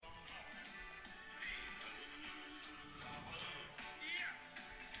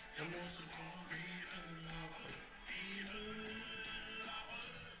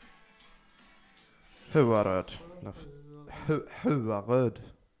Huaröd. Huaröd.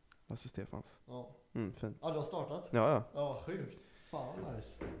 Lasse Stefans. Ja. Fint. Ja, du har startat? Ja. Ja, sjukt. Fan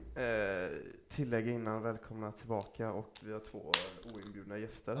nice. Tillägg innan, välkomna tillbaka. Och vi har 2 oinbjudna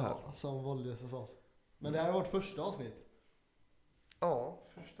gäster här. Ja, som vanligt hos oss. Men det här är vårt första avsnitt. Ja,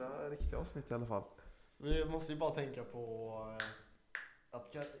 första riktiga avsnitt i alla fall. Vi måste ju bara tänka på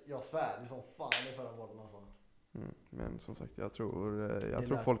att jag svär liksom fan i förra podden alltså. Men som sagt, jag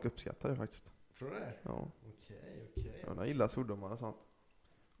tror folk uppskattar det faktiskt. Tror du det? Ja. Okej. Ja, de gillar svordomar och sånt.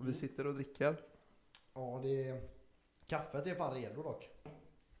 Och vi sitter och dricker. Ja, kaffet är fan redo dock.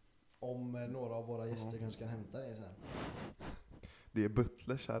 Om några av våra gäster kanske kan hämta det sen. Det är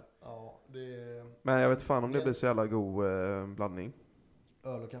butlers här. Ja, Men jag vet fan om det blir så jävla god blandning.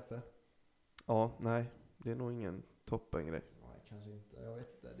 Öl och kaffe? Ja, nej. Det är nog ingen toppengrej. Nej, kanske inte. Jag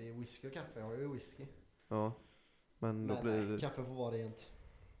vet inte. Det är whisky och kaffe. Jag har ju whisky. Ja. Men då blir nej, kaffe får vara rent.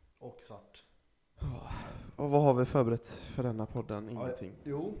 Och svart. Och vad har vi förberett för denna podden? Ingenting.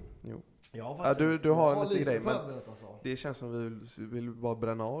 Jo. Ja, du har lite grej, men alltså. det känns som vi vill bara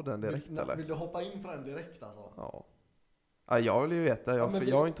bränna av den direkt, eller? Vill du hoppa in för den direkt alltså? Ja, jag vill ju veta. Jag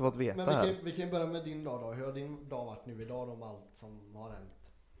har inte fått veta här. Vi kan börja med din dag då. Hur har din dag varit nu idag om allt som har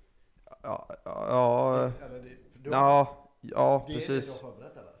hänt? Ja, det precis. Det du har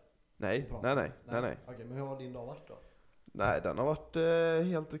förberett eller? Nej. Okej, men hur har din dag varit då? Nej, den har varit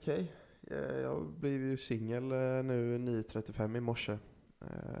helt okej. Jag blev ju singel nu 9:35 i morse.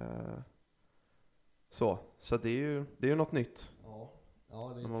 Så det är ju något nytt. Ja,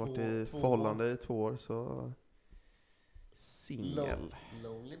 det är man har varit i förhållande i 2 år, så singel.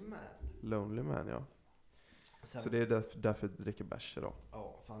 Lonely man, ja. Så det är därför jag dricker bärs idag.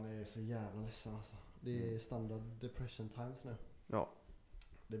 Ja, fan det är så jävla ledsen alltså. Det är standard depression times nu. Ja.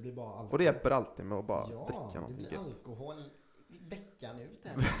 Det blir bara alkohol. Och det hjälper alltid med att bara dricka något. Det blir alkohol veckan ut.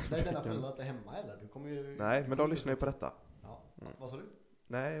 Det är denna föräldrar inte hemma eller? Du kommer ju. Nej, men de lyssnar ju på detta. Ja. Vad sa du?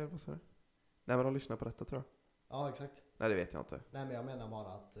 Nej, vad sa du? Nej, men de lyssnar på detta, tror jag. Ja, exakt. Nej, det vet jag inte. Nej, men jag menar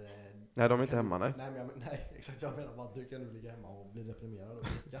bara att nej, de är inte hemma, nej. Nej, exakt. Jag menar bara att du kan nu ligga hemma och bli deprimerad och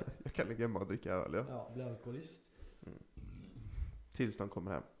dricka. Jag kan ligga hemma och dricka öl, ja. Ja, bli alkoholist. Tills de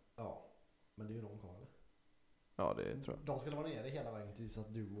kommer hem. Ja, men det är ju de kvar, eller? Ja, det tror jag. De skulle vara nere hela vägen tills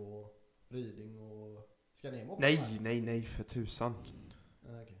att du och Ryding och ska ner med. Nej, för tusan.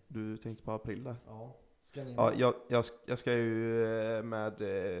 Okay. Du tänkte på april där. Ja, ska ner med. Ja, jag ska ju med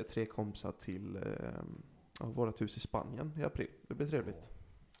 3 kompisar till vårt hus i Spanien i april. Det blir trevligt.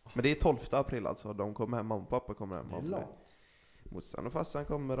 Men det är 12 april alltså. De kommer hem, mamma och pappa kommer hem. Det är långt. Morsan och farsan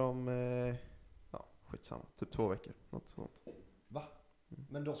kommer om skitsamma, typ 2 veckor, något sånt. Va?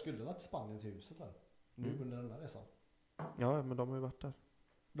 Men då skulle du till Spanien till huset väl? Nu under den där resan. Ja, men de har ju varit där.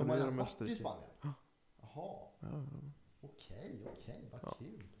 De har redan varit i Spanien? Ja. Jaha. Ja. Okej, vad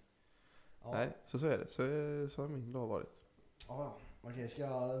kul. Ja. Nej, så är det. Så har min dag varit. Ja, okej, ska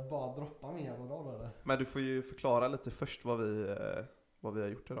jag bara droppa min jävla dag då eller? Men du får ju förklara lite först vad vi har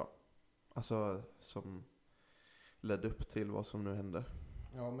gjort idag. Alltså som ledde upp till vad som nu händer.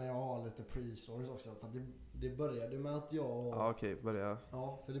 Ja, men jag har lite pre-stories också. För att det började med att jag... Ja, okej, börja.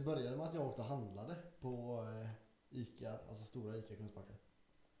 Ja, för det började med att jag åkte och handlade på Ica, alltså stora Ica Kungsbacka.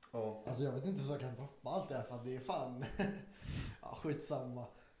 Ja. Alltså jag vet inte så jag kan droppa allt det här för att det är fan... ja, skitsamma.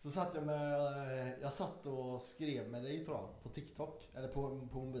 Så satt jag satt och skrev med dig tror jag, på TikTok. Eller på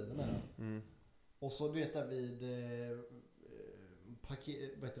mobilen med den. Och så du vet där vid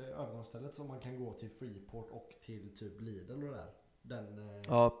övergångsstället som man kan gå till Freeport och till typ Lidl och där.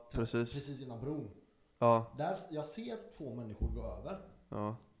 Ja, precis innan bron. Ja. Där jag ser 2 människor gå över.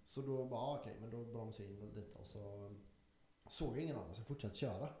 Ja. Så då bara okej, men då bromsade jag in lite och så såg jag ingen annan så jag fortsatte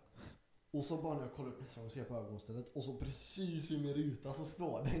köra. Och så bara när jag kollar upp nästa gång och ser på övergångsstället och så precis vid min ruta så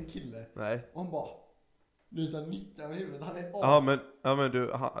står det en kille. Nej. Och han bara nu nickar med huvudet. Han är men du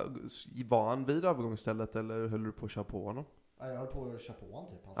var han vid övergångsstället eller höll du på att köra på honom? Ja, jag höll på att köra på honom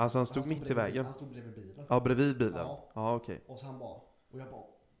typ. Alltså han stod mitt i vägen. Han stod bredvid bilen. Ja, bredvid bilen. Ja, okej. Och så han bara och jag bara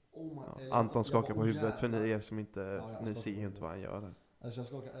Anton skakar på huvudet för ni som inte ni ser ju inte vad han gör där. Alltså jag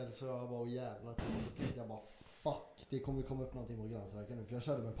skakade, eller så jag bara jävlar. Och så tänkte jag bara fuck, det kommer komma upp någonting på gränsverken nu. För jag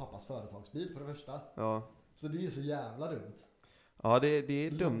körde med pappas företagsbil för det första. Ja. Så det är så jävla dumt. Ja, det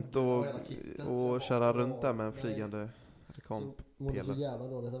är dumt att köra runt där med en flygande komp. Så mådde så jävla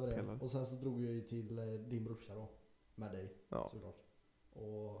dåligt över det. Och sen så drog jag ju till din brorsa då. Med dig, såklart.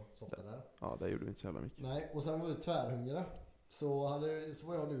 Och softade där. Ja, där gjorde vi inte så jävla mycket. Nej, och sen var vi tvärhungriga. Så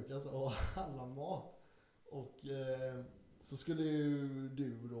var jag och Lukas och handlade mat. Och så skulle ju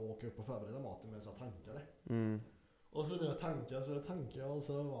du då åka upp och förbereda maten medan jag tankade. Och så när jag tankade och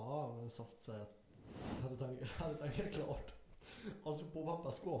så var men soft så att hade tankat klart. Och så på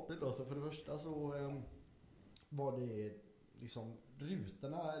pappas skåpbil då, så för det första så var det liksom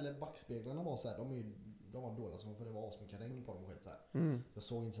rutorna eller backspeglarna var så här, de var dåliga som för det var asmycket regn på dem och skit så här. Jag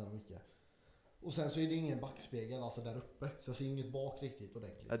såg inte så mycket. Och sen så är det ingen backspegel alltså där uppe, så jag ser inget bak riktigt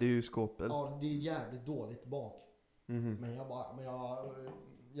ordentligt. Ja, det är ju skåpet. Ja, det är jävligt dåligt bak. Men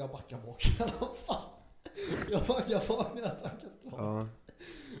jag backar bak i alla fall. Jag backar bak när jag tankat klart. Ja.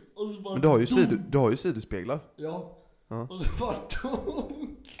 Och så bara men du har ju sidospeglar. Ja. Ja. Och så bara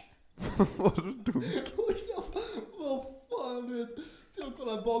dunk. Vadå dunk? Och jag vad fan du vet. Så jag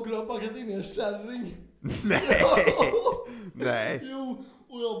kollar bakgrund och backat in i en kärring. Nej. Nej. Jo.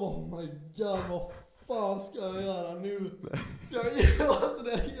 Och jag bara oh my god, vad fan ska jag göra nu? Så jag alltså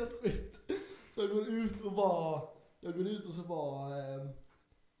det är helt skit. Så jag går ut och så bara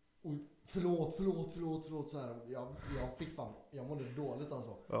förlåt så här. Jag fick fan, jag mådde dåligt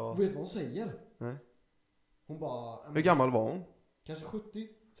alltså. Ja. Vet du vad hon säger? Nej. Hon bara hur gammal var hon? Kanske 70,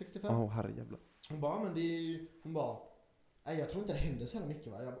 65. Herrejävlar. Hon bara men det är hon bara nej jag tror inte det hände så mycket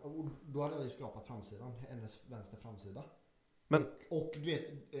va. Då hade jag ju skrapat framsidan, hennes vänster framsida. Men och du vet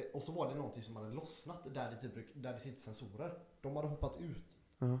och så var det någonting som hade lossnat där det sitter sensorer. De hade hoppat ut.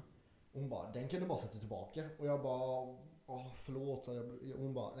 Och hon bara den kan du bara sätta tillbaka och jag bara förlåt så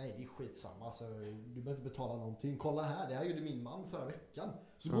hon bara nej det är skitsamma alltså, du behöver inte betala någonting. Kolla här, det här gjorde min man förra veckan.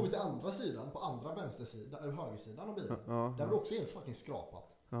 Så går vi till andra sidan, på andra vänstersidan eller högersidan av bilen. Där var det också helt fucking skrapat.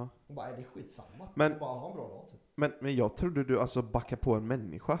 Hon bara det är skitsamma. Men hon bara ha en bra dag typ. Men jag trodde du alltså backar på en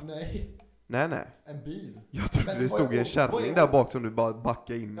människa. Nej. En bil. Jag trodde det stod en kärring där bak som du bara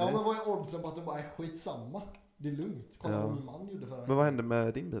backade in i. Ja men vad är oddsen på att de bara är skitsamma? Det är lugnt. Kolla vad min man gjorde förra veckan. Men vad hände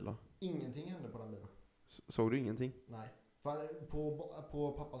med din bil då? Ingenting hände på den bilen. Såg du ingenting? Nej. För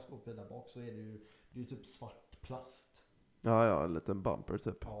på pappas skåpbil där bak så är det ju typ svart plast. Ja, en liten bumper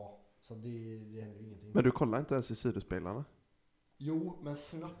typ. Ja, så det händer ju ingenting. Men du kollar inte ens i sidospeglarna? Jo, men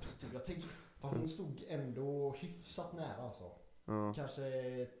snabbt typ. Jag tänkte, för hon stod ändå hyfsat nära alltså. Kanske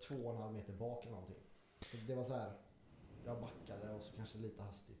 2,5 meter bak eller någonting. Så det var så här. Jag backade och så kanske lite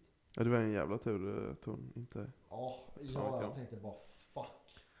hastigt. Ja, det var en jävla tur att hon inte... Ja, jag tänkte bara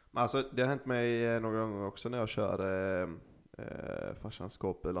fuck. Men alltså, det har hänt mig några gånger också när jag kör farsans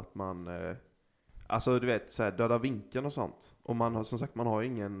skåpbil att man... alltså du vet, så här, döda vinkeln och sånt. Och man har, som sagt, man har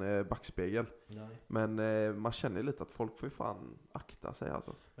ingen backspegel. Nej. Men man känner lite att folk får ju fan akta sig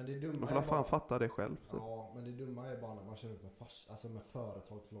alltså. Men det dumma man får fan fatta det själv. Så. Ja, men det dumma är bara när man kör ut med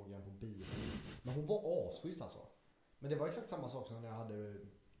företagsloggan på bilen. Men hon var asschysst alltså. Men det var exakt samma sak som när jag hade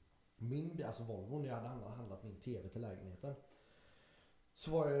min bil, alltså Volvo, när jag hade handlat min tv till lägenheten.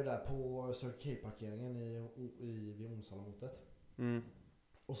 Så var jag ju där på Circuit-parkeringen vid Onsalamotet.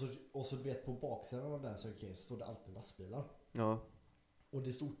 Och så du vet på baksidan av den Circuit så stod det alltid lastbilar. Ja. Och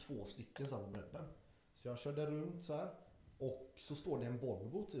det stod 2 stycken så här på bredden. Så jag körde runt så här. Och så står det en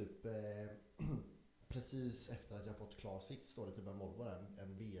Volvo typ precis efter att jag fått klar sikt står det typ en Volvo där,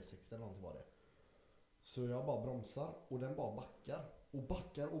 en V6 eller någonting var det. Så jag bara bromsar och den bara backar.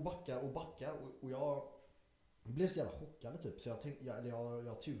 Och jag blev så jävla chockad typ. Så jag tutade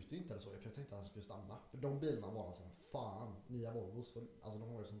inte eller så. För jag tänkte att han skulle stanna. För de bilarna var som fan. Nya Volvos. Alltså de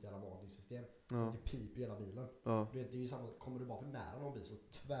har ju sånt jävla varningssystem. Så att det piper hela bilen. Ja. Du vet, det är ju samma. Kommer du bara för nära någon bil så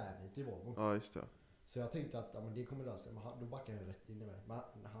tvärnit i Volvo. Ja, just det. Så jag tänkte att men det kommer lösa sig. Men då backade jag rätt in i mig.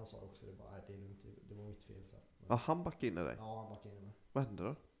 Men han sa också det bara, det är lugnt. Det var mitt fel. Så här. Ja, han backade in i dig? Ja, han backade in i mig. Vad hände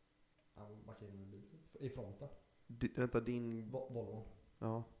då? Han backade in i min bil. I fronten. Vänta, din... Volvo.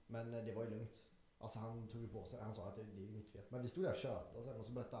 Ja. Men det var ju lugnt. Alltså han tog ju på sig. Han sa att det är mitt fel. Men vi stod där och tjötade och sen och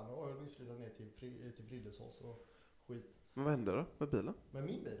så berättade han. Jag har nyss flyttat ner till Frillesås och skit. Men vad hände då med bilen? Med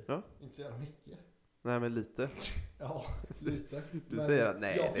min bil? Ja. Inte så jävla mycket. Nej, men lite. Ja, lite. Du säger att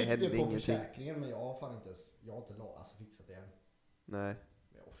nej, det hände ingenting. Jag fick det på försäkringen men jag har fan inte fixat det än. Nej.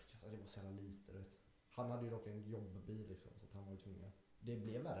 Men jag orkar, det var så jävla lite, du vet. Han hade ju dock en jobbbil liksom, så att han var ju tvungen. Det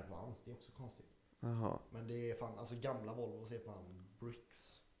blev värre på hans, det är också konstigt. Jaha. Men det är fan, alltså gamla Volvo är fan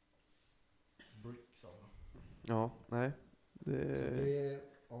bricks alltså. Ja, nej. Det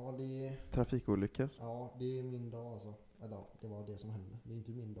trafikolyckor. Ja, det är min dag alltså. Eller det var det som hände. Det är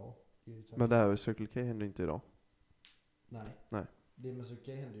inte min dag. Men det här med Circle K hände inte idag? Nej. Det med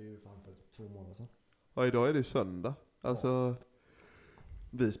Circle K hände ju fan för 2 månader sedan. Ja, idag är det söndag. Alltså,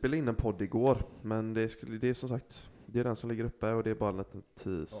 vi spelade in en podd igår. Men det är som sagt, det är den som ligger uppe och det är bara en liten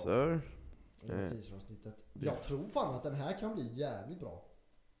teaser. Ja, teaser-avsnittet. Jag tror fan att den här kan bli jävligt bra.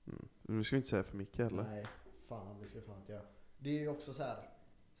 Du ska inte säga för mycket heller. Nej, fan, det ska jag fan inte göra. Det är ju också så här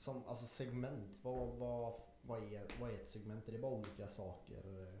som alltså segment. Vad är ett segment? Det är bara olika saker.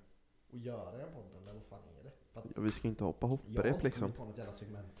 att göra en podden, eller vad fan är det? För att Ja, vi ska inte hoppa jag har hopprep inte liksom. kommit på något jävla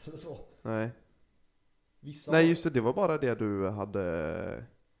segment eller så. Nej. Vissa Nej, just det var bara det du hade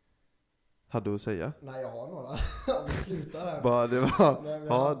att säga. Nej, jag har några. Vi slutar här. Bara det var, Nej,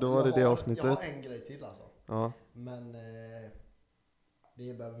 ja, då var det avsnittet. Jag har en grej till alltså. Ja. Men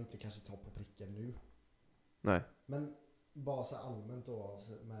det behöver vi inte kanske ta på pricken nu. Nej. Men bara så allmänt då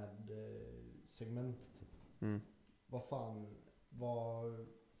med segment typ. Vad fan,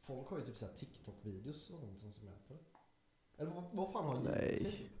 folk har ju typ så här TikTok-videos och sånt som heter. Eller vad fan har givit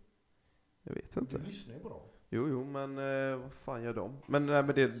sig? Jag vet inte. Du lyssnar ju på dem. Jo, men vad fan gör de? Men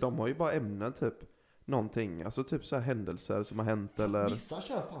de har ju bara ämnen typ. Någonting, alltså typ så här händelser som har hänt. Fast eller... Vissa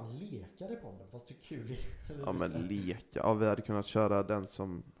kör fan lekar i podden, fast det är kul. Ja, men leka. Ja, vi hade kunnat köra den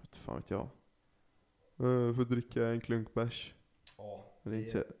som, fan vet jag. Får dricka en klunk bärs. Ja. Men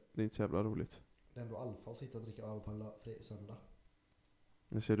det är inte så jävla roligt. Det är ändå alfa att sitta och dricka öl på en söndag.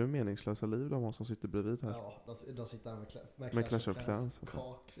 Nu ser du meningslösa liv de har som sitter bredvid här. Ja, de sitter här med Clash of Clans. Alltså.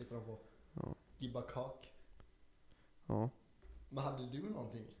 Kak sitter de på. Ja. Gibba kak. Ja. Men hade du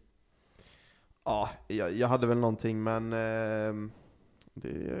någonting? Ja, jag hade väl någonting, men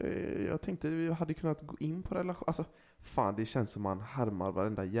jag tänkte vi hade kunnat gå in på relation. Alltså, fan, det känns som man härmar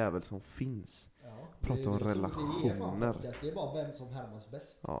varenda jävel som finns. Ja, prata om relationer. Det är bara vem som härmas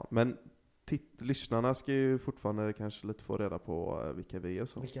bäst. Ja, men lyssnarna ska ju fortfarande kanske lite få reda på vilka vi är.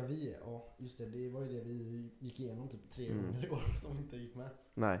 Så. Vilka vi är? Ja, just det. Det var ju det vi gick igenom typ 3 gånger i år som inte gick med.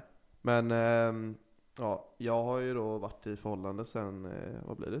 Nej, men ja, jag har ju då varit i förhållande sen,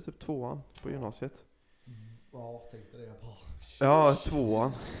 vad blir det? Typ 2:an på gymnasiet. Ja, tänkte det. Jag bara, ja,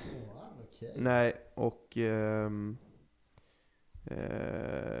 2:an. Okej. Nej, och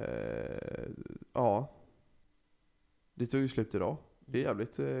ja, det tog ju slut idag. Det är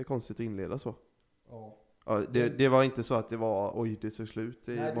jävligt konstigt att inleda så. Ja. Ja, det var inte så att det var, oj, det tog slut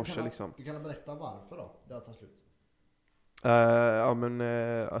i Nej, morse liksom. Du kan berätta varför då det har tagit slut. Ja, men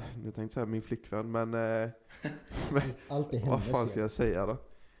jag tänkte säga min flickvän, men allt är vad fan ska jag säga då?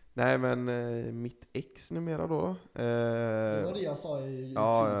 Nej, men mitt ex numera då. Det var det jag sa i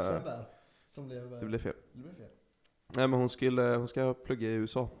teasern där. Som det blev fel. Det blev fel. Nej, men hon ska plugga i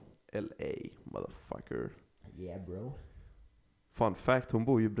USA. LA, motherfucker. Yeah, bro. Fun fact, hon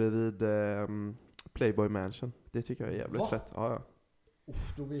bor ju bredvid Playboy Mansion. Det tycker jag är jävligt fett. Ja.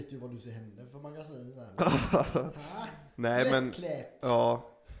 Uff, då vet du vad du ser hända för magasin där. Nej, men ja.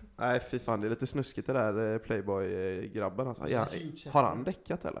 Nej, fy fan, det är lite snuskigt det där Playboy-grabben alltså. Ja, har han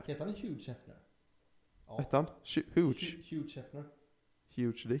däckat eller? Heter han Huge Hefner? Ja. Heter han? Huge Hefner.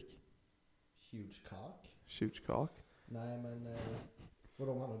 Huge dick. Huge cock. Huge cock. Nej, men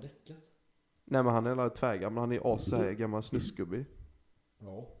vadå, han har däckat? Nej, men han är tvärgammal. Han är as gammal snusgubbe.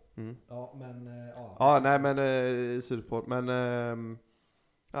 Ja. Mm. Ja, men ja, nej, men sidopod. Men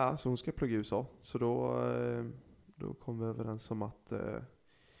ja, så hon ska plugga i USA. Så då kom vi överens om att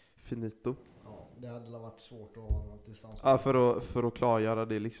finito. Ja, det hade varit svårt att ha något distans. Ja, för att klargöra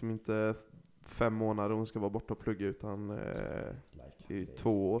det är liksom inte 5 månader hon ska vara borta och plugga, utan det är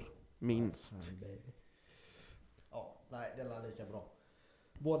 2 år minst. Ja, nej, det är lika bra.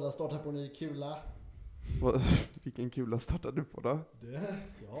 Båda startar på ny kula. Vilken kula startar du på då?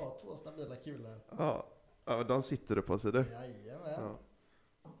 Jag har 2 stabila kulor. Ja, de sitter du på sig du. Jajamän. Ja.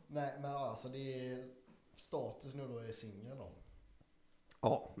 Nej, men alltså det är status nu då är singel då.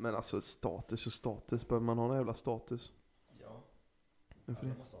 Ja, men alltså status och status. Behöver man ha en jävla status? Ja. Varför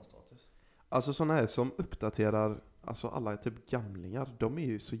det det? måste ha status. Alltså sådana här som uppdaterar, alltså alla typ gamlingar, de är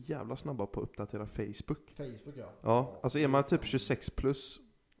ju så jävla snabba på att uppdatera Facebook. Facebook, ja. Ja, alltså är man typ 26 plus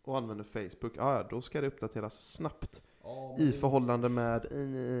och använder Facebook, ja, då ska det uppdateras snabbt. Ja, i förhållande med...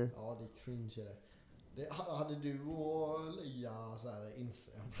 Ja, det är cringe det. Hade du och Leia så här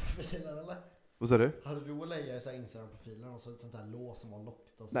Instagram-profilen eller? Vad sa du? Hade du och Leia så här Instagram-profilen och så ett sånt där lås som var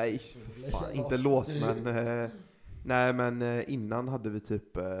lockt? Och så nej, fan, inte lås, men... nej, men innan hade vi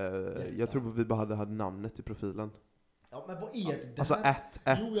typ... jag tror vi bara hade namnet i profilen. Ja, men vad är det? Alltså at.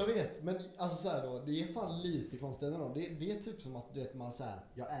 Jo, jag vet, men alltså så här då, det är fan lite konstigt ändå. Det är typ som att du vet, man så här,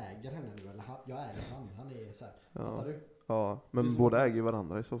 jag äger henne nu, eller jag äger han är så här. Fattar du? Ja, men båda äger ju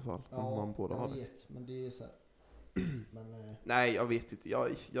varandra i så fall. Ja, om man båda jag har vet, men det är så här. Men, nej, jag vet inte.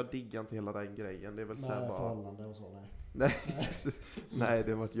 Jag diggar inte hela den grejen. Det är väl så här bara... förhållande och så, nej. Nej, nej,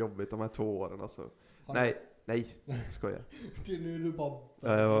 det har varit jobbigt de här 2 åren alltså. Nej, skojar. Det är nu du bara...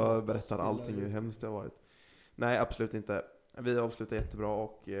 Jag berättar allting hur hemskt det har varit. Nej, absolut inte. Vi avslutar jättebra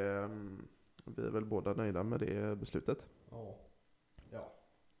och vi är väl båda nöjda med det beslutet. Ja.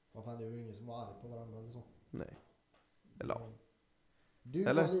 Vad fan, det är ju ingen som var arg på varandra eller så. Nej. Eller Du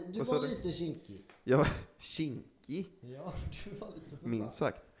var lite kinkig. Jag var kinkig? Ja, du var lite för minst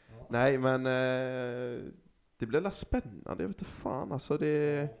sagt. Ja. Nej, men det blir la spännande, jag vet inte fan. Alltså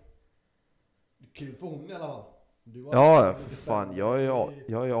det... Det är kul för hon i alla fall. Ja, för fan. Jag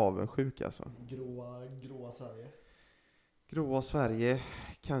är avundsjuk alltså. Gråa Sverige. Gråa Sverige,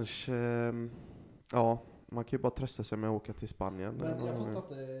 kanske... Ja, man kan ju bara trösta sig med att åka till Spanien. Men jag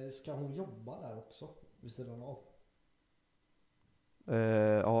fattar inte, ska hon jobba där också? Visst är det av?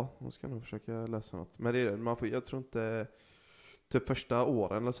 Ja, hon ska nog försöka läsa något. Men det är det, jag tror inte... Typ första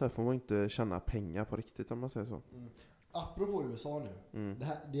åren eller så här får man inte tjäna pengar på riktigt om man säger så. Apropå USA nu.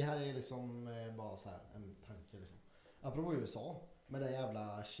 Det här är liksom bara så här en tanke liksom. Apropå USA, med den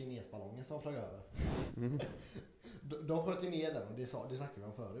jävla kinesballongen som flög över. De sköt ner den och det snackade vi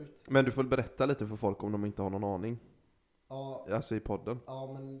om förut. Men du får berätta lite för folk om de inte har någon aning. Ja, alltså i podden.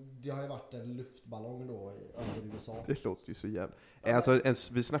 Ja, men det har ju varit en luftballong då över USA. Det låter ju så jävla... Alltså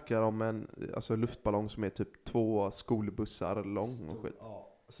vi snackar om en luftballong som är typ 2 skolbussar lång och skit.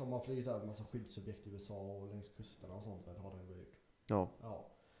 Ja, som har flugit över en massa skyddsobjekt i USA och längs kusterna och sånt väl har den gjort. Ja.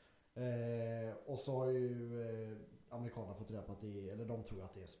 Och så har ju amerikanerna fått reda på att det är, eller de tror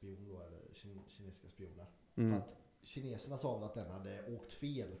att det är en spion då, eller kinesiska spioner. För att kineserna sa väl att den hade åkt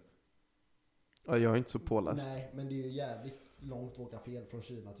fel. Ja, jag är inte så påläst. Nej, men det är ju jävligt långt att åka fel från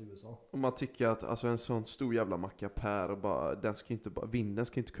Kina till USA. Och man tycker att alltså, en sån stor jävla mackapär och bara, vinden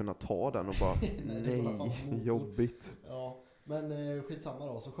ska inte kunna ta den och bara nej jobbigt. Ja, men skitsamma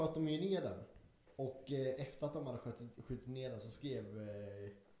då, så sköt de ju ner den. Och efter att de hade skjutit ner den så skrev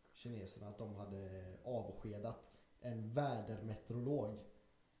kineserna att de hade avskedat en vädermeteorolog.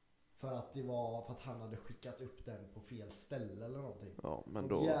 För att han hade skickat upp den på fel ställe eller någonting. Ja, men så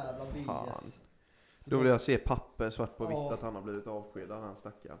då jävla fan. BS. Då vill jag se papper svart på vitt att han har blivit avskedad, han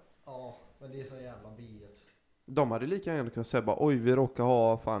stackar. Ja, men det är så jävla BS. De hade lika gärna kunnat säga bara, oj vi råkar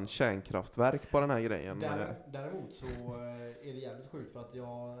ha fan kärnkraftsverk på den här grejen. Däremot så är det jävligt sjukt för att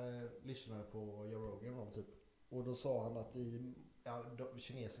jag lyssnade på Joe Rogan om typ. Och då sa han att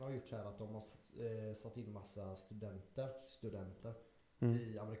kineserna har gjort så här att de har satt in massa studenter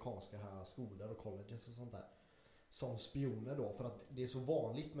i amerikanska här skolor och colleges och sånt där. Som spioner då, för att det är så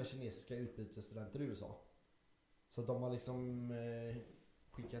vanligt med kinesiska utbytesstudenter i USA. Så att de har liksom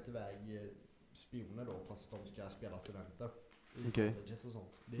skickat iväg spioner då, fast de ska spela studenter i colleges och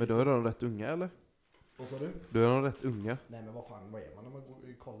sånt. Men då är de rätt unga eller? Vad sa du? Då är de rätt unga. Nej men vad fan, vad är man när man går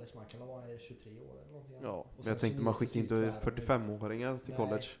i college? Man kan vara 23 år eller någonting. Ja, men jag tänkte man skickar inte 45-åringar till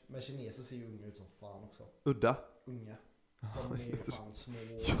college. Men kineser ser ju unga ut som fan också. Udda? Unga. De är fan små.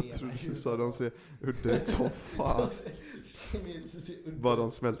 Jag tror du sa de ser udda ut som fan. Bara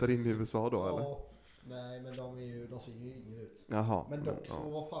de smälter in i USA då eller? Nej men de ser ju yngre ut. Jaha. Men dock så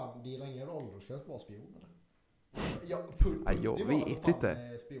vad fan, det är ingen åldersgräns på spioner. Jag vet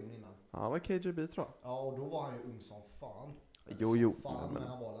inte. Spion innan. Ja, han var KGB tror jag. Ja, och då var han ju ung som fan. Men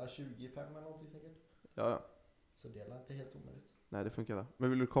han var där 25 eller någonting säkert. Ja. Så det är inte helt omöjligt. Nej, det funkar det. Men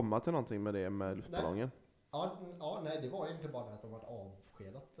vill du komma till någonting med det med luftballongen? Nej, det var egentligen bara att de hade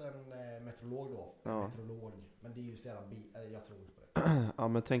avskedat en meteorolog då. Meteorolog. Men det är ju så jävla jag tror inte på det. Ja,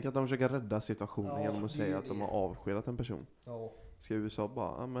 men tänk att de försöker rädda situationen genom att säga att de har avskedat en person. Ja. Ska USA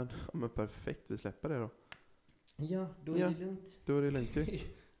bara, men perfekt, vi släpper det då. Ja, då är det lugnt. Då är det lugnt ju.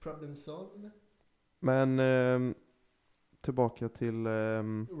 Problem solved. Men tillbaka till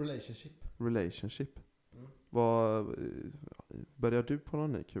relationship. Började du på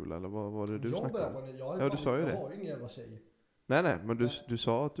någon ny kul eller vad var det du snackade om? Jag du sa ju det. Jag har ju ingen jävla tjej. Nej, men du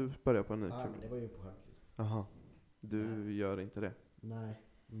sa att du började på en ny kul. Nej, men det var ju på skämt. Jaha. Du gör inte det? Nej,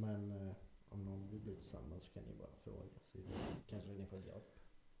 men om någon vill bli tillsammans så kan ni bara fråga. Så kanske ni får ett ja typ.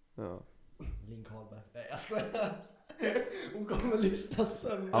 Ja. Link Hallberg. Nej, jag skojar. Hon kommer lyssna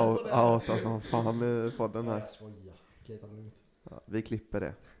sönder på det. Alltså fan på den här. Nej, jag skojar. Okej, ta det lugnt. Ja, vi klipper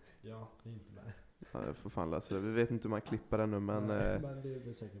det. Ja, det är inte med. Ja, jag får fan lösa det. Vi vet inte hur man klipper det nu, men... men det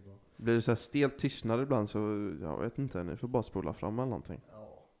blir säkert bra. Blir det så här stelt tystnad ibland så... Jag vet inte, ni får bara spola fram eller någonting.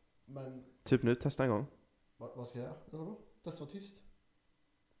 Ja, men... Typ nu, testa en gång. Vad ska jag göra? Testa vara tyst.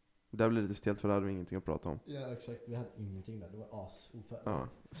 Där blir det lite stelt för där hade vi ingenting att prata om. Ja, exakt. Vi hade ingenting där. Det var ofärdigt. Ja,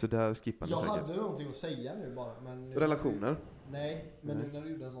 så där skippar ni säkert. Jag säkert. hade någonting att säga nu bara, men... Nu, relationer? Nej, men nu när du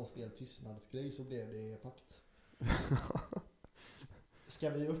gjorde en sån stel tystnadsgrej så blev det fakt. Ska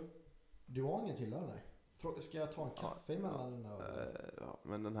vi upp? Du har ingen till nej? Ska jag ta en kaffe emellan den här? Ja,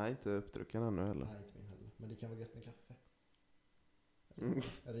 men den här är inte uppdrucken ännu heller. Nej, inte min heller. Men det kan vara gött med kaffe.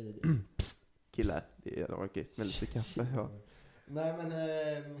 Psst, killar. Det var gött med lite kaffe, ja. Nej, men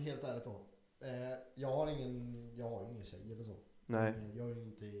helt ärligt då. Jag har ingen tjej eller så. Nej. Jag är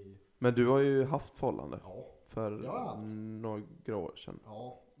inte... Men du har ju haft förhållande. Ja. För några år sedan.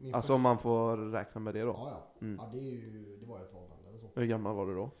 Ja. Alltså om man får räkna med det då. Ja. Ja, det var ju ett förhållande eller så. Hur gammal var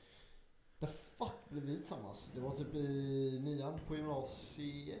du då? The fuck blev vi tillsammans? Det var typ i 9:an på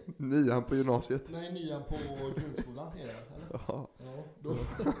gymnasiet. 9:an på gymnasiet? Nej, 9:an på grundskolan är det, eller? Ja. Ja, då.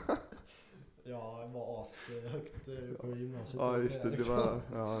 Jag var högt på gymnasiet. Ja, just det. Det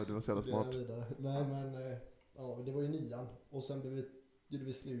var så jävla smart. Nej, men ja, det var ju 9:an. Och sen gjorde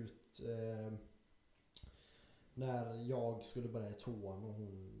vi slut när jag skulle börja i 2:an och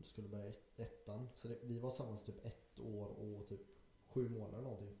hon skulle börja i 1:an. Så vi var tillsammans typ 1 år och typ 7 månader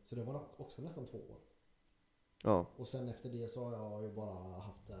någonting. Så det var också nästan 2 år. Ja. Och sen efter det så har jag ju bara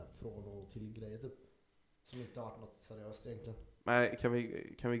haft så här från och till grejer typ. Som inte har varit något seriöst egentligen. Nej,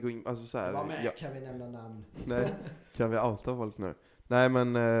 kan vi gå in, alltså så här. Kan vi nämna namn? Nej, kan vi outa folk nu? Nej,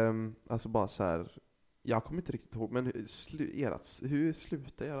 men alltså bara så här. Jag kommer inte riktigt ihåg, men hur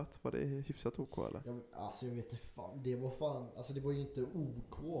slutade erat? Var det hyfsat OK eller? Jag vet inte fan. Det var ju inte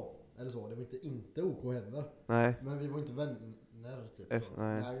OK eller så. Det var inte OK heller. Nej. Men vi var inte vänner typ.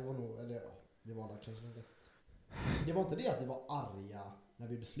 Nej, vi var nog, eller ja, vi var där kanske rätt. Det var inte det att vi var arga när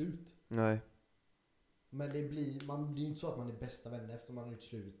vi gjorde slut. Nej. Men man blir inte så att man är bästa vänner efter man har gjort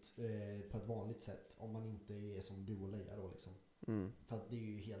slut på ett vanligt sätt. Om man inte är som du och Leia då liksom. För att det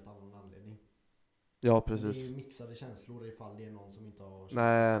är ju helt annan anledning. Ja, precis. Det är ju mixade känslor ifall det är någon som inte har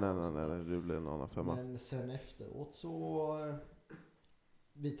känslor. Nej, det blir en annan femma. Men sen efteråt så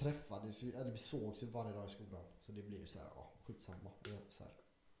vi träffades ju, eller vi sågs ju varje dag i skolan. Så det blir ju så här, ja, skitsamma. Så här.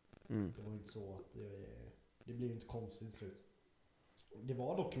 Det var ju inte så att det blir ju inte konstigt slut. Det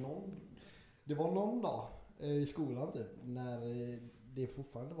var dock någon dag i skolan typ, när det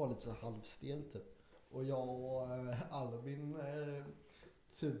fortfarande var lite så halvstelt typ. Och jag och Albin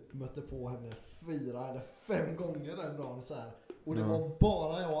typ mötte på henne 4 eller 5 gånger den dagen så här. Och det var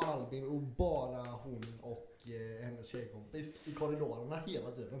bara jag och Albin och bara hon och hennes tjejkompis i korridorerna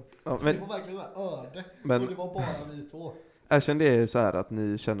hela tiden. Ja, så det var verkligen så här öde. Och det var bara vi två. Jag kände det så här att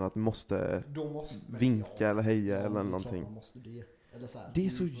ni känner att ni måste vinka eller heja eller någonting. Man måste det. Eller så här, det är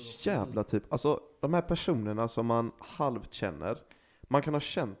så jävla typ. Alltså de här personerna som man halvt känner. Man kan ha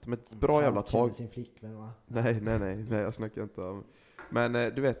känt med ett bra jävla tag. Sin flickvän, va? Nej, jag snackar inte om. Men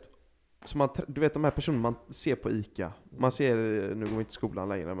du vet de här personerna man ser på ICA. Man ser, nu går vi inte till skolan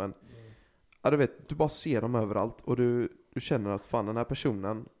längre, men ja, du bara ser dem överallt. Och du känner att fan, den här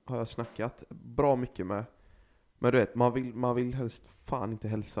personen har jag snackat bra mycket med. Men du vet, man vill helst fan inte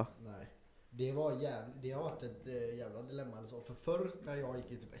hälsa. Nej. Det har varit ett jävla dilemma eller så. För förr när jag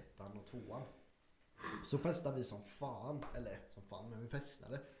gick i typ 1:an och 2:an så festade vi som fan. Eller som fan, men vi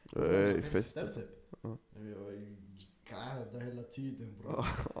festade. Vi festade typ. Vi var ju gärda hela tiden, bra.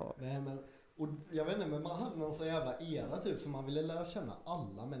 Nej, men, och jag vet inte, men man hade någon så jävla era typ som man ville lära känna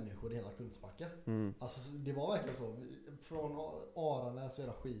alla människor i hela Kungsbacka. Alltså det var verkligen så. Från Aranäs och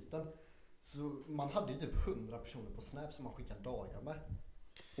hela skiten. Så man hade ju typ 100 personer på Snap som man skickade dagar med.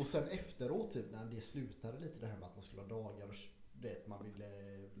 Och sen efteråt typ när det slutade lite det här med att man skulle ha dagar och det, man ville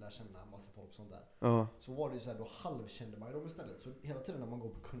lära känna en massa folk och sånt där. Så var det ju så här, då halvkände man ju dem istället. Så hela tiden när man går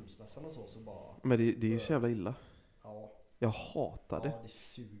på kundsmässan och så bara... Men det är ju så jävla illa. Ja. Jag hatar det. Ja, det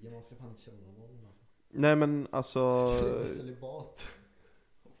suger. Man ska fan inte känna någon. Nej, men alltså... Celibat.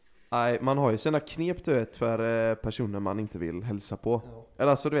 Nej, man har ju sina knep, du vet, för personer man inte vill hälsa på. Ja.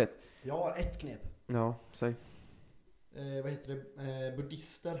 Eller alltså, du vet... Jag har ett knep. Ja, säg. Vad heter det?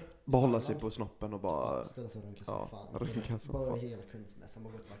 Buddhister. Behålla sig på snoppen och bara... Ställa sig och runka som fan. Bara hela kunstmässan,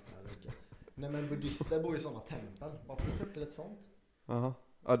 bara gå till vakterna och runka. Nej, men buddhister bor i sådana tempel. Varför inte upp till ett sånt? Aha.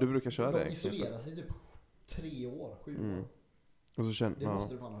 Ja, du brukar köra det. De isolerar sig typ 3 år, 7 år. Och så känner, det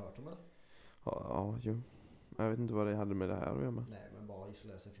måste du fan ha hört om, eller? Ja, jo. Jag vet inte vad det hade med det här att göra med. Nej, men bara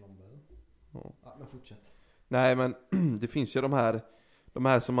isolera sig från omvärlden. Ja, men fortsätt. Nej, men det finns ju de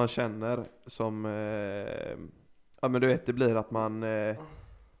här som man känner som... ja, men du vet, det blir att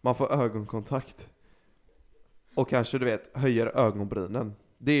man får ögonkontakt. Och kanske, du vet, höjer ögonbrynen.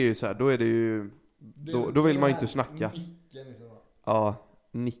 Det är ju så här, då är det ju... Då vill man ju inte snacka. Nicken liksom. Ja,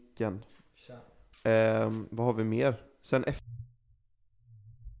 nicken. Vad har vi mer?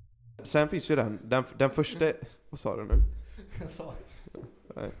 Sen finns ju den första... Vad sa du nu? Jag sa.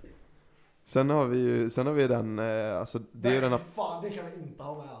 Nej. Sen har vi den... alltså, det är ju den... fan, det kan vi inte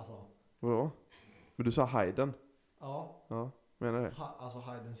ha med alltså. Vadå? Men du sa hiden. Ja. Ja, menar det? Alltså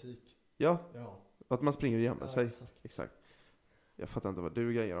hide and seek. Ja. Att man springer och gömmer sig. Exakt. Jag fattar inte vad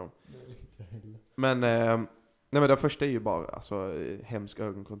du grejer om. Nej, inte heller. Men, nej, men den första är ju bara alltså, hemsk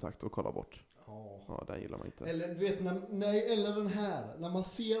ögonkontakt och kolla bort. Ja, den gillar man inte. Eller du vet, eller den här. När man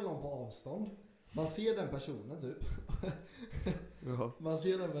ser någon på avstånd. Man ser den personen typ. Ja. Man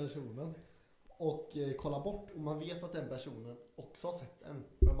ser den personen. Och kollar bort. Och man vet att den personen också har sett en.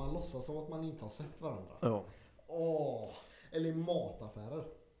 Men man låtsas som att man inte har sett varandra. Ja. Eller i mataffärer.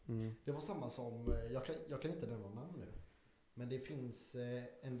 Det var var samma som, jag kan inte nämna namn nu. Men det finns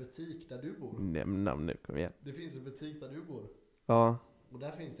en butik där du bor. Nämn namn nu, kom igen. Det finns en butik där du bor. Ja. Och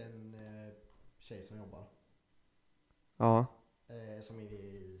där finns det en tjej som jobbar. Ja. Som är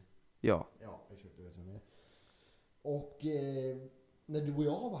i... Ja. Ja, exakt, du vet vem det är. Och när du och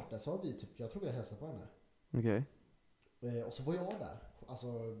jag har varit där så har vi typ, jag tror vi har hälsat på henne. Okej. Och så var jag där.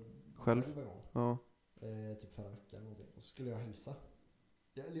 Alltså Själv? en gång. Ja. Typ förra veckan eller någonting. Och så skulle jag hälsa.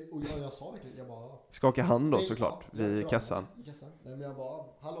 Jag sa verkligen, jag bara... Skaka hand då såklart, vid kassan. I kassan. Nej, men jag bara,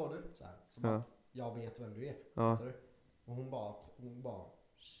 hallå du. Så här, som att jag vet vem du är. Ja. Du? Och hon bara,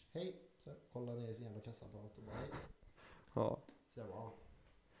 hej. Så här, kollar ner i sin jävla kassaapparat och bara, hej. Ja. Så jag bara...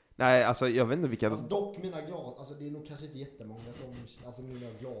 Nej, alltså jag vet inte vilka... Alltså dock mina glas, alltså det är nog kanske inte jättemånga som, alltså mina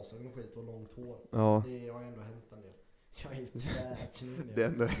glasögon och skit och långt hår. Ja. Det har ändå hänt en del. Jag är ju tvärsnygg. Det är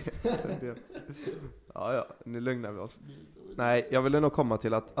ändå en del. Ja, nu lugnar vi oss. Nej, jag ville nog komma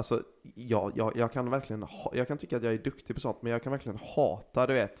till att, alltså, jag kan verkligen, jag kan tycka att jag är duktig på sånt, men jag kan verkligen hata,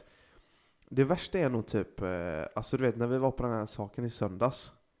 du vet. Det värsta är nog typ, alltså du vet, när vi var på den här saken i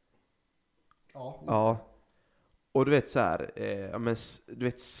söndags. Ja, just ja. det. Och du vet så här, men, du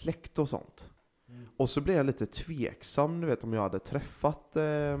vet släkt och sånt. Mm. Och så blev jag lite tveksam, du vet, om jag hade träffat...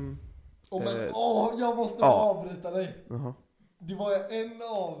 jag måste avbryta dig. Uh-huh. Det var en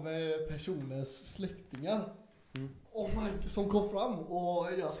av personens släktingar som kom fram och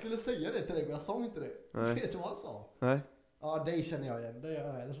jag skulle säga det till dig, men jag sa inte det. Nej. Vet du vad han sa? Nej. Ja, dig känner jag igen. Det har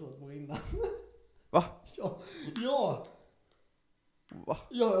jag hälsat på innan. Va? Ja. Va?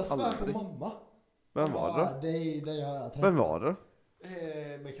 Ja, jag svär Aldrig. på mamma. Vem var det då? Det har jag träffat. Vem var det?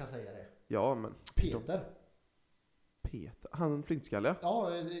 Men kan säga det. Ja, men... Peter. Peter? Han flintskalliga?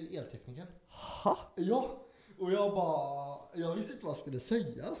 Ja, eltekniken. Ha? Ja. Och jag visste inte vad jag skulle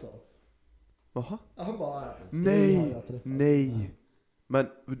säga alltså. Jaha? Han bara... Nej. Men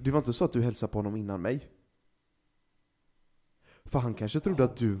det var inte så att du hälsade på honom innan mig? För han kanske trodde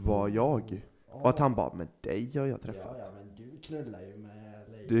att du var jag. Och att han bara, men dig har jag träffat. Ja, men du knullar ju med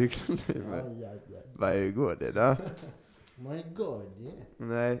Leila. Du knullar ju med. Ja. Vad går det där? My God, yeah.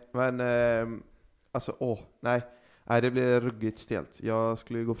 Nej, men alltså, nej, det blev ruggigt stelt. Jag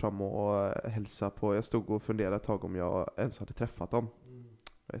skulle ju gå fram och hälsa på. Jag stod och funderade ett tag om jag ens hade träffat dem.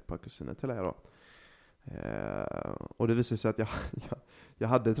 Ett par kusiner till er då. Och det visade sig att jag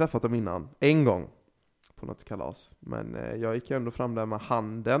hade träffat dem innan. En gång. På något kalas. Men jag gick ändå fram där med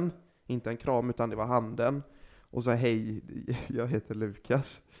handen. Inte en kram, utan det var handen. Och så hej, jag heter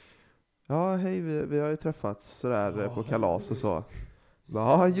Lukas. Ja, hej, vi har ju träffats sådär på kalas och så.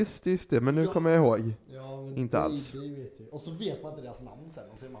 Ja, just det, men nu kommer jag ihåg. Ja, men inte alls. Det vet jag. Och så vet man inte deras namn sen,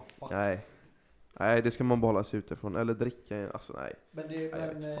 och så är man fuck. Nej, det ska man bara hålla sig utifrån. Eller dricka, alltså nej. Men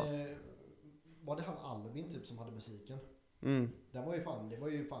var det han Albin typ som hade musiken? Det var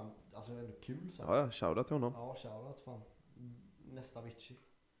ju fan, alltså ändå kul så. Ja, shoutout till honom. Ja, shoutout fan. Nästa Vichy.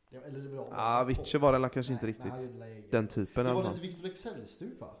 Vichy var den kanske inte riktigt. Den typen. Det var lite Victor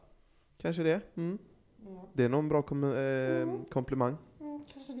Excel-stup, va? Kanske det. Det är någon bra komplimang.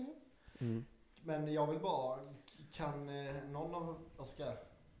 Kanske det. Men jag vill bara, kan någon av Oskar,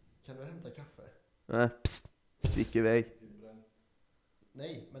 kan du hämta kaffe? Nej, stick iväg.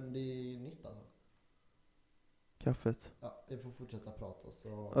 Nej, men det är nytt alltså. Kaffet. Ja, vi får fortsätta prata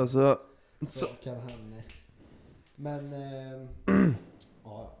så, så kan han... Men...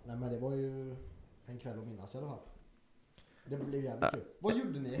 ja, nej, men det var ju en kväll att minnas i alla fall. Det blev jävligt kul. Vad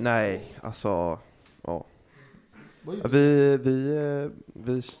gjorde ni? Nej, alltså... Ja.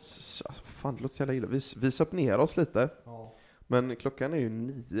 Vi fan, det låter så jävla illa. Vi söp ner oss lite. Ja. Men klockan är ju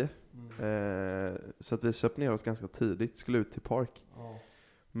 9. Så att vi söp ner oss ganska tidigt. Skulle ut till park. Ja.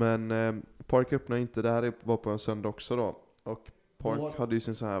 Men park öppnar inte. Det här var på en söndag också då. Och park hade ju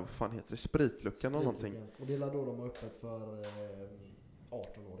sin så här, vad fan heter det? Spritluckan eller någonting. Och det är då de har öppet för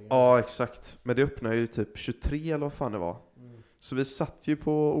 18-åringar. Ja, exakt. Men det öppnar ju typ 23 eller vad fan det var. Så vi satt ju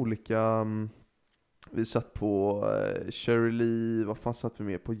på olika... Vi satt på Cherry Lee, vad fan satt vi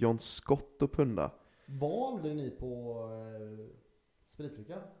med? På John Scott och punda. Var aldrig ni på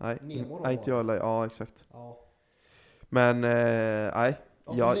spritluckan? Nej, Nemo nej inte jag. Ja, exakt. Ja. Men, nej.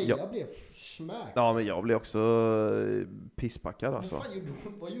 Jag blev smäkt. Ja, men jag blev också pisspackad alltså.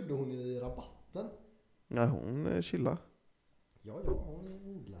 Vad gjorde hon i rabatten? Nej, hon chillade. Ja, hon är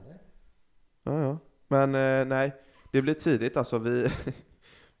odlare. Ja. Men, nej. Det blev tidigt alltså.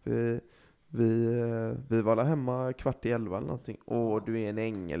 Vi var där hemma 10:15 eller någonting. Du är en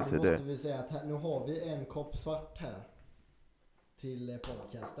ängel, så måste vi säga att nu har vi en kopp svart här till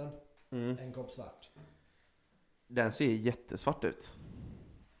podcasten. En kopp svart. Den ser jättesvart ut.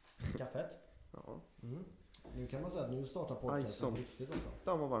 Kaffet? Ja. nu kan man säga att nu startar podcasten på riktigt alltså.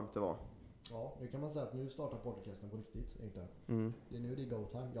 Fan vad varmt det var. Ja, nu kan man säga att nu startar podcasten på riktigt egentligen. Det är nu det är go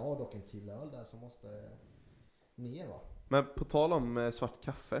time. Jag har dock en till öl där som måste ner va. Men på tal om svart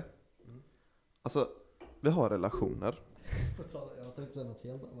kaffe. Alltså, vi har relationer. Jag tänkte säga något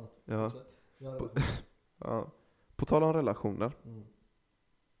helt annat. Ja. På tal om relationer.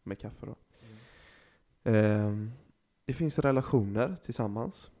 Med kaffe då. Det finns relationer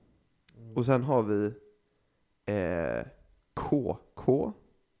tillsammans. Och sen har vi KK.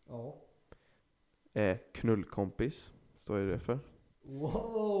 Ja. Knullkompis. Står det för?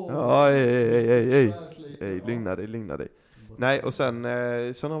 Wow! Ja, ej, lugna dig. Nej, och sen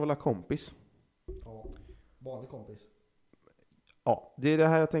har vi la kompis. Ja, vanlig kompis. Ja, det är det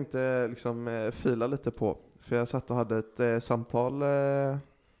här jag tänkte liksom fila lite på. För jag satt och hade ett samtal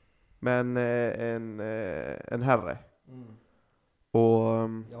med en herre. Och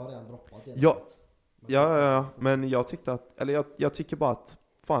jag har redan droppat det. Ja, men jag tyckte att, eller jag tycker bara att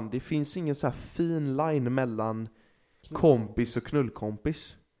fan, det finns ingen så här fin line mellan kompis och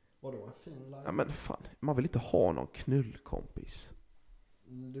knullkompis. Vadå en fin line? Ja men fan, man vill inte ha någon knullkompis.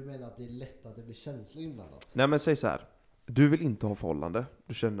 Du menar att det är lätt att det blir känslor inblandat? Nej men säg så här. Du vill inte ha förhållande.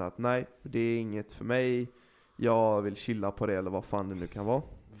 Du känner att nej, det är inget för mig. Jag vill chilla på det eller vad fan det nu kan vara.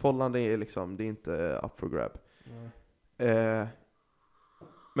 Förhållande är liksom, det är inte up for grab.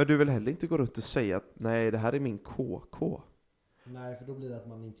 Men du vill heller inte gå runt och säga att nej, det här är min KK. Nej, för då blir det att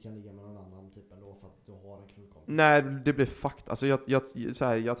man inte kan ligga med någon annan typ ändå för att du har en knullkompis. Nej, det blir fakt. Alltså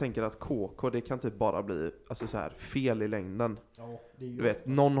jag tänker att KK, det kan typ bara bli alltså så här, fel i längden. Ja, det är ju du vet,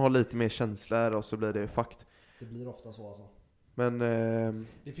 någon har lite mer känslor och så blir det fakt. Det blir ofta så alltså. Men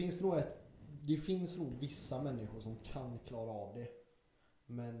det finns nog vissa människor som kan klara av det.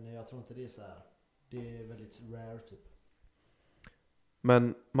 Men jag tror inte det är så här. Det är väldigt rare typ.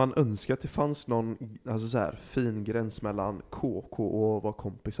 Men man önskar att det fanns någon alltså så här, fin gräns mellan KK och vara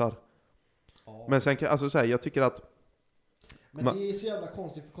kompisar. Ja. Men sen kan, alltså så här, jag tycker att men det är så jävla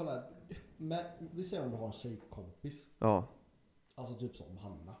konstigt för kolla. Men vi ser om du har en tjejkompis. Ja. Alltså typ som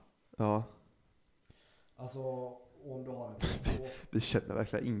Hanna. Ja. Alltså om du har en KK. Vi känner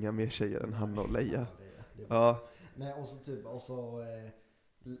verkligen inga mer tjejer än Hanna och Leia. Det ja. Nej, och så typ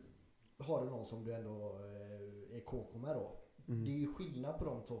har du någon som du ändå är KK med då. Det är ju skillnad på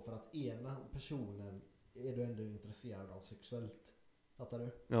de två för att ena personen är du ändå intresserad av sexuellt. Fattar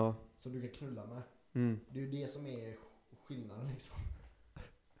du? Ja. Så du kan knulla med. Det är ju det som är skillnaden liksom.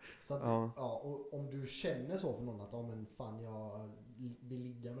 Så att, ja, och om du känner så för någon att men fan jag vill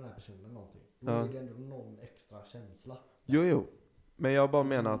ligga med den här personen eller någonting. Då är det ändå någon extra känsla. Jo. Men jag bara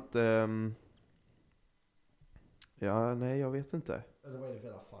menar att ja, nej jag vet inte. Eller vad är det för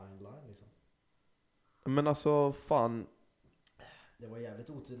jävla fine line liksom? Men alltså fan. Det var jävligt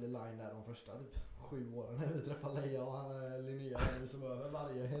otydlig line där de första typ 7 åren när vi träffade Leia och Linnea som över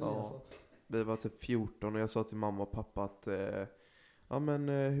varje helg. Ja. Alltså. Vi var typ 14 och jag sa till mamma och pappa att ja men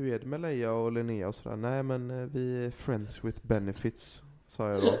hur är det med Leia och Linnea och sådär? Nej men vi är friends with benefits, sa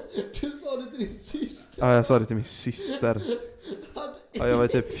jag då. Du sa det till din syster? Ja, jag sa det till min syster. Ja, jag var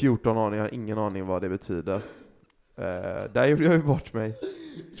typ 14 år, jag har ingen aning vad det betyder. Där gjorde jag ju bort mig.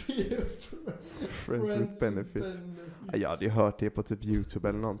 Friends with benefits. Ja, jag hade ju hört det på typ YouTube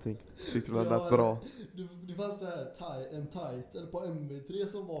eller någonting. Tyckte det var bra. Det fanns så här en title på MB3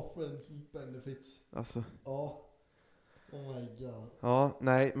 som var Friends with benefits. Alltså. Ja. Oh my god. Ja,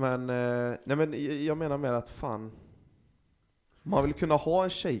 nej men jag menar mer att fan man vill kunna ha en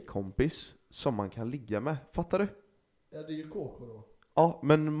tjejkompis som man kan ligga med. Fattar du? Ja, det är ju KK då. Ja,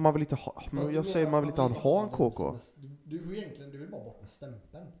 men man vill inte ha jag säger man vill inte ha en KK. Du vill bara bort med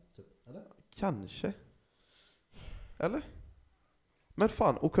stämpeln typ, eller? Kanske. Eller? Men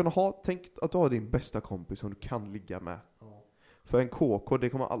fan, och kunna tänk att du har din bästa kompis som du kan ligga med. Ja. För en KK, det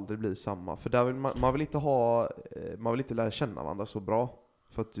kommer aldrig bli samma. För där vill man vill inte man vill inte lära känna varandra så bra.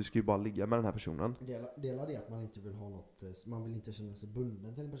 För att du ska ju bara ligga med den här personen. Delar det att man inte vill ha något, man vill inte känna sig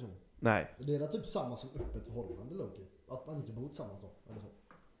bunden till en person. Nej. Det är typ samma som öppet förhållande, Loki. Att man inte bor tillsammans då, eller så.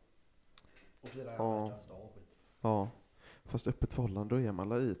 Och fira hjärtans dag och skit. Ja. Fast öppet förhållande, då är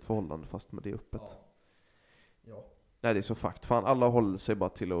man i ett förhållande fast med det öppet. Ja. Nej, det är så fakt. Fan, alla håller sig bara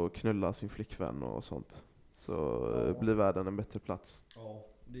till att knulla sin flickvän och sånt. Så blir världen en bättre plats. Ja,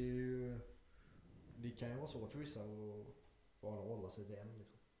 det kan ju vara svårt för vissa att bara hålla sig till en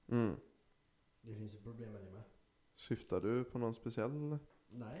liksom. Det finns ju problem med det med. Syftar du på någon speciell eller?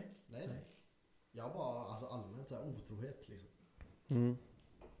 Nej. Jag bara, alltså allmänt så här otrohet liksom.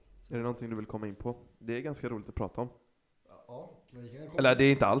 Är det någonting du vill komma in på? Det är ganska roligt att prata om. Ja, men vi kan komma. Eller det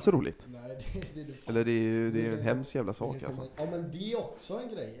är inte alls roligt. Nej, det är eller det är ju en hemsk jävla sak alltså. Ja, men det är också en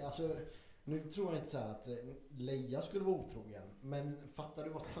grej. Alltså, Nu tror jag inte så här att Leia skulle vara otrogen. Men fattar du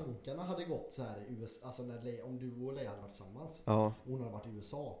vad tankarna hade gått så här i USA? Alltså om du och Leia hade varit tillsammans. Ja. Hon hade varit i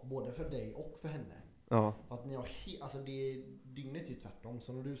USA. Både för dig och för henne. Ja. För att ni har alltså dygnet är ju tvärtom.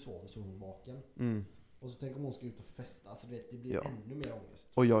 Så när du sover så är hon vaken. Mm. Och så tänker hon ska ut och festa. Alltså du vet, det blir ännu mer ångest.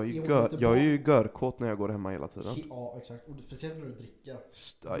 Och jag är ju görkåt när jag går hemma hela tiden. Ja, exakt. Och speciellt när du dricker.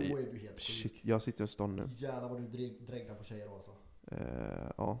 Då är du helt shit, jag sitter i en stånd nu. Jävlar vad du dreglar på tjejer då alltså.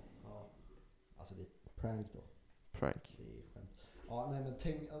 Ja. Alltså det är prank då. Prank. Det är skämt. Ja, nej men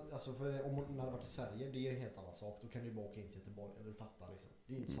tänk, alltså för om hon hade varit i Sverige, det är en helt annan sak. Då kan du ju bara åka in till Göteborg, eller du fattar liksom.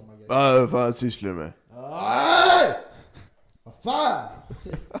 Det är ju inte samma grej. Vad fan sysslar du med? Vad fan!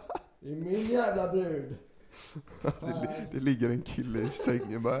 Det är min jävla brud. Det ligger en kille i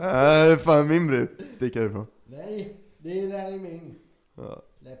sängen bara, fan min brud. Stick härifrån. Nej, det där är min. Ja.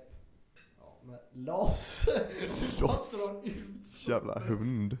 Släpp. Ja, men loss. Loss. Jävla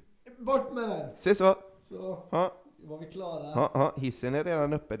hund. Bort med den. Se så. Så. Ja. Var vi klara? Ja, hissen är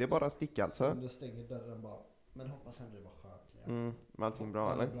redan uppe. Det är bara att sticka alltså. Så du stänger dörren bara. Men hoppas ändå det var skönt. Var allting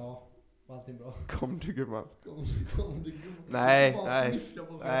bra eller? Bra. Var allting bra? Kom du gumman. Kom du gumman. Nej. Nej.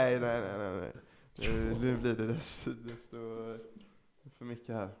 Nu blir det desto för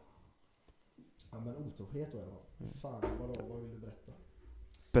mycket här. Ja men otrohet då är det. Fan, vad vill du berätta?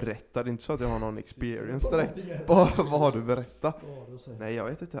 Berätta, det är inte så att jag har någon experience direkt. Vad har du berättat? Ja, nej, jag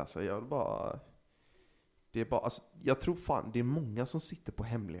vet inte alltså. Jag vill bara... Det är bara... Alltså, jag tror fan, det är många som sitter på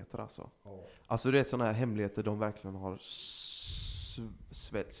hemligheter alltså. Ja. Alltså det är sådana här hemligheter de verkligen har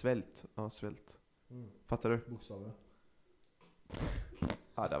svält. Ja, svält. Fattar du? Bokstäver.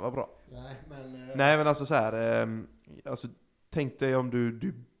 Ja, det var bra. Nej men alltså så här. Alltså, tänk dig om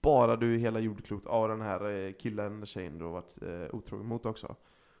du hela jordklot av den här killen, tjejen du har varit otrogen mot också.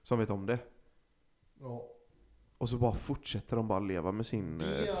 Som vet om det. Ja. Och så bara fortsätter de bara leva med sin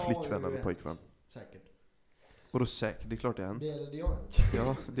flickvän eller pojkvän. Säkert. Och då säkert, det är klart det har hänt. Det har hänt.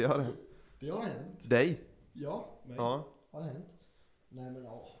 Ja, det har hänt. Det har hänt. Dig? Ja, mig. Ja. Har det hänt? Nej men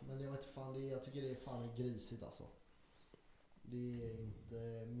men jag vet fan, jag tycker det är fan grisigt alltså. Det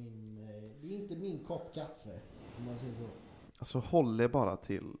är inte min kopp kaffe, om man säger så. Alltså håll er bara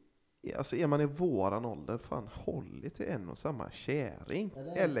till... Alltså är man i våran ålder, fan håll er till en och samma käring.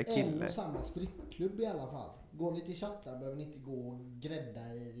 Eller kille. En och samma strippklubb i alla fall. Går ni till chattar behöver ni inte gå och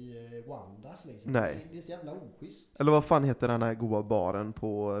grädda i Wandas liksom. Nej. Det är så jävla oschysst. Eller vad fan heter den här goa baren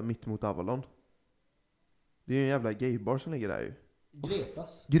på mitt mot Avalon? Det är ju en jävla gaybar som ligger där ju.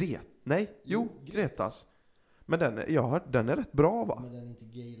 Gretas. Gretas. Men den är rätt bra va? Men den är inte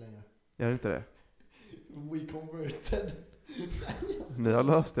gay längre. Är det inte det? We converted. Ni har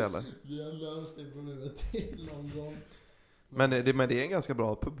löst det eller? Vi har löst det problemet till någon gång. Men det är en ganska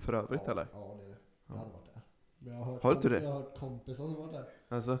bra pub för övrigt eller? Ja det är det. Jag hade varit där. Men jag har du inte det? Jag har hört kompisar som varit där.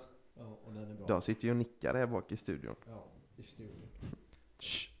 Alltså? Ja, och den är bra. De sitter ju och nickar där bak i studion. Ja, i studion.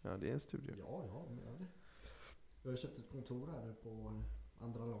 Ja, det är en studio. Ja, men det. Jag har köpt ett kontor här nu på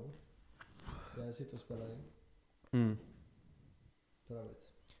andra lång. Där jag sitter och spelar in. För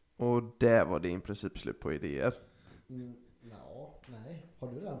övrigt. Och där var det i princip slut på idéer. Nej.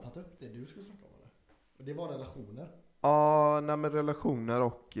 Har du redan tagit upp det du skulle snacka om eller? Det var relationer. Ja, men relationer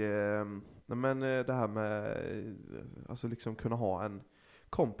och det här med alltså liksom kunna ha en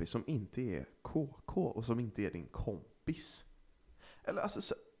kompis som inte är KK och som inte är din kompis. Eller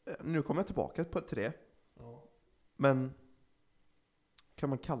alltså nu kommer jag tillbaka till det. Ja. Men kan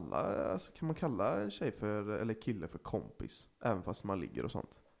man kalla en tjej eller kille för kompis även fast man ligger och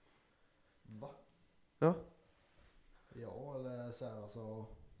sånt? Va? Ja. Ja, eller så här alltså.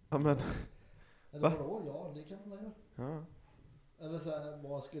 Ja men. Eller vadå? Ja, det kan man göra. Ja. Eller så här,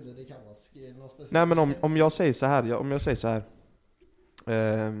 vad skulle det kallas? Nej men om jag säger så här.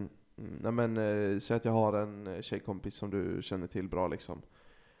 Säg att jag har en tjejkompis som du känner till bra liksom.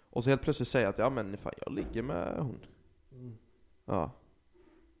 Och så helt plötsligt säger att fan jag ligger med hon. Ja.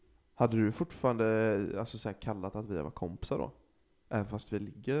 Hade du fortfarande alltså så här kallat att vi var kompisar då? Även fast vi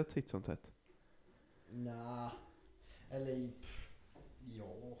ligger titt som tätt? Nej. Eller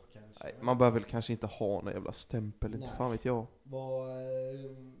ja, kanske. Nej, man behöver väl kanske inte ha någon jävla stämpel, inte fan vet jag.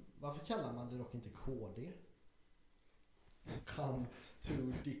 Varför kallar man det dock inte KD? Count to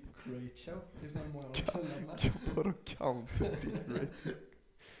dick ratio. Det är så många de kallar med. Vadå count to dick ratio?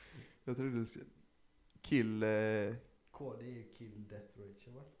 Jag tror du ska... KD är ju kill death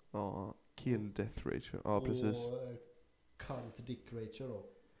ratio va? Ja, kill death ratio. Ja, precis. Och count dick ratio då.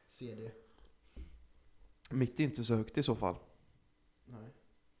 CD. Mitt är inte så högt i så fall. Nej.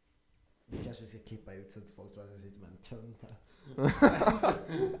 Det kanske vi ska klippa ut så att folk tror att jag sitter med en tönt här.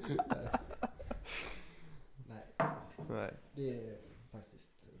 Nej. Nej. Det är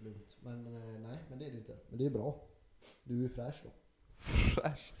faktiskt lugnt. Men nej, men det är du inte. Men det är bra. Du är fräsch då.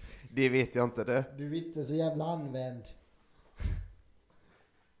 Fräsch? Det vet jag inte det. Du är inte så jävla använd.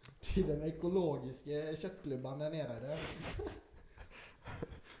 Till den ekologiska köttklubban där nere där.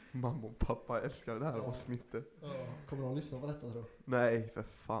 Mamma och pappa älskar det här avsnittet. Ja. Kommer de lyssna på detta tror du? Nej, för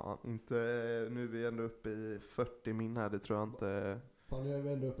fan. Inte. Nu är vi ändå uppe i 40 min här, det tror jag inte. Fan, nu är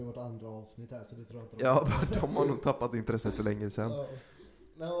vi ändå uppe i vårt andra avsnitt här, så det tror jag inte. Ja, de har nog tappat intresset för länge sedan. Ja.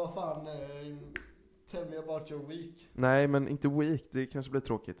 Nej, vad fan. Tell me about your week. Nej, men inte week. Det kanske blir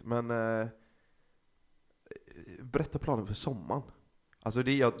tråkigt. Men berätta planen för sommaren. Alltså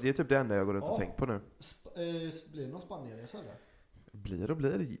det är typ det enda jag går runt och tänker på nu. Blir det någon Spanien-resa eller? Blir och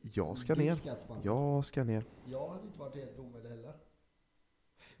blir. Jag ska ner. Jag ska ner. Jag hade inte varit helt omöjlig heller.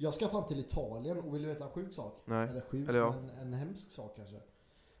 Jag ska fan till Italien och vill du veta en sjuk sak? Nej. Eller sjuk, eller ja. men en hemsk sak kanske.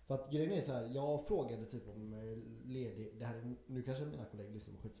 För att grejen är så här, jag frågade typ om ledighet. Det här är, nu kanske mina kollegor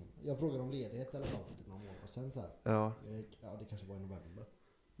lyssnar på skitsamma. Jag frågade om ledighet eller något för typ några månader sedan så här. Ja. Ja, det kanske var i november.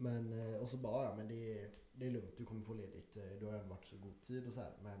 Men, och så bara, ja men det är lugnt, du kommer få ledigt. Du har ändå varit så god tid och så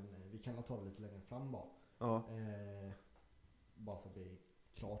här. Men vi kan ta det lite längre fram bara. Ja. Bara så att det är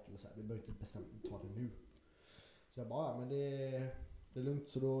klart eller så här. Vi behöver inte ta det nu. Så jag bara, ja men det är lugnt.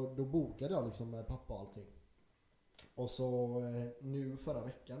 Så då bokade jag liksom med pappa och allting. Och så nu förra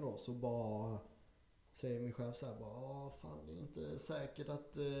veckan då så bara säger min chef så här bara, fan det är inte säkert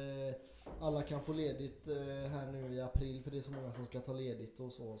att alla kan få ledigt här nu i april för det är så många som ska ta ledigt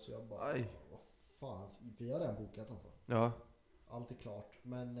och så jag bara, vad fan, vi har redan bokat alltså. Ja. Allt är klart,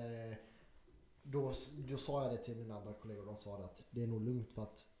 men då sa jag det till mina andra kollegor och de sa att det är nog lugnt för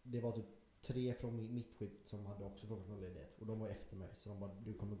att det var typ 3 från mitt skift som hade också frågat om ledighet och de var efter mig så de bara,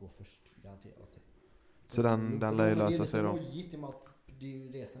 du kommer gå först garanterat. Så den lär ju lösa sig då. Det är lite att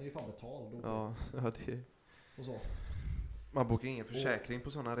resan är ju fan betald. Ja, det. Och så. Man bokar ingen försäkring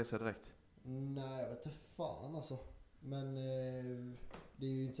på sådana resor direkt. Nej, jag vet inte fan alltså. Men det är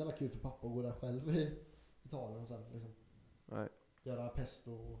ju inte så jävla kul för pappa att gå där själv i Italien sen liksom. Nej. Göra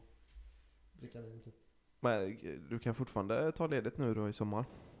pesto och dricka vin typ. Men du kan fortfarande ta ledigt nu då i sommar?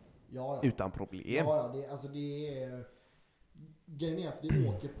 Ja. Utan problem. Ja, det är grejen är att vi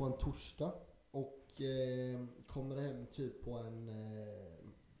åker på en torsdag och kommer hem typ på en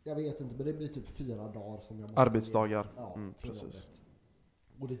jag vet inte, men det blir typ 4 dagar som jag måste arbetsdagar. Ja, precis. Jobbet.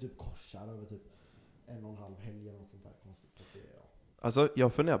 Och det typ korsar över typ 1,5 helg eller något sånt där konstigt. Så det, ja. Alltså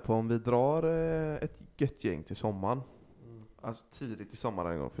jag funderar på om vi drar ett gött gäng till sommaren. Alltså tidigt i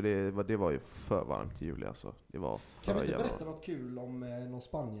sommaren en gång. För det var ju för varmt i juli alltså. Det var för kan vi inte jävla berätta något kul om någon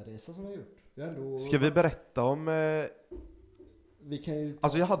Spanienresa som vi har gjort? Ska vi berätta om vi kan ju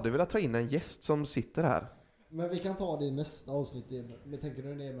alltså jag hade velat ta in en gäst som sitter här. Men vi kan ta det i nästa avsnitt. Men tänker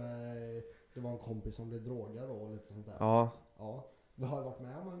du det med det var en kompis som blev drogad då och lite sånt där? Ja. Vi har ju varit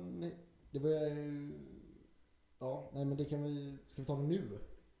med men det var ju nej men det kan vi, ska vi ta det nu?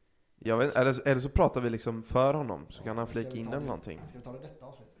 Jag vet, eller så pratar vi liksom för honom så kan han flika in eller någonting. Ska vi ta det detta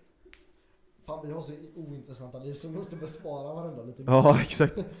avsnittet? Fan, vi har så ointressanta liv så vi måste bespara varandra lite. Ja,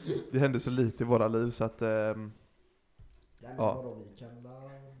 exakt. Det händer så lite i våra liv så att nej men vadå, vi kan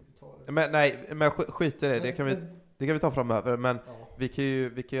ta det. Men skit i det. Det kan vi ta framöver. Men vi kan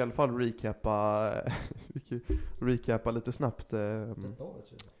ju i alla fall recapa lite snabbt.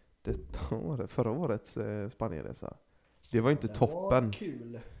 Detta året, förra årets Spanienresa. Det var inte toppen. Var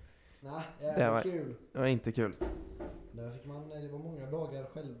kul. Nej, det var kul. Det var inte kul. Där fick det var många dagar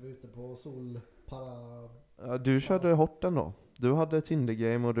själv ute på Ja, du körde hårt ändå. Du hade Tinder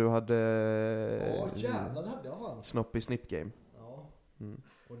game och du hade jävlar, det hade jag fan. Snoppy snip game. Ja.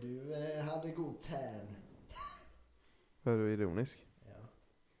 Och du hade god tan. Var du ironisk? Ja.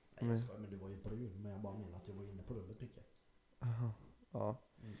 Nej, jag skojar, men du var ju brun. Men jag bara menar att jag var inne på rummet mycket. Aha. Ja.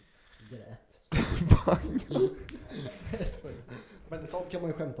 Grät. Men sånt kan man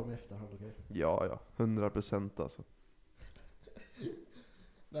ju skämta om i efterhand, okej? Ja, 100% alltså.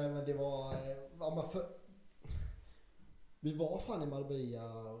 Nej men det var vi var fan i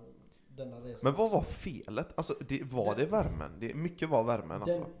Marbella denna resan. Men vad var felet? Alltså det värmen. Mycket var värmen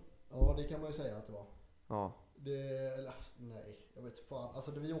alltså. Ja, det kan man ju säga att det var. Ja. Nej, jag vet fan.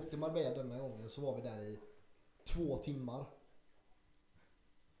 Alltså när vi åkte till Marbella denna gången så var vi där i 2 timmar.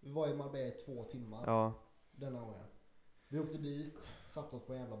 Vi var i Marbella i 2 timmar. Ja. Denna gången. Vi åkte dit, satt oss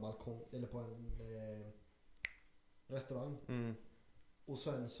på en jävla balkong eller på en restaurang. Och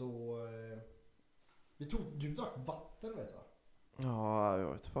sen så du drack vatten, vet du? Ja,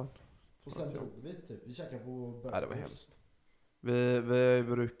 jag vet fan. Och sen drog vi typ. Vi käkade på burgers. Ja, det var hemskt. Vi har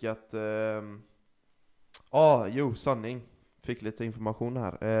brukat sanning. Fick lite information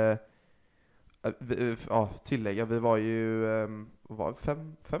här. tillägga, vi var ju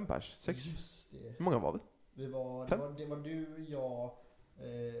fem pers, 6. Just det. Hur många var vi? Det var du, jag,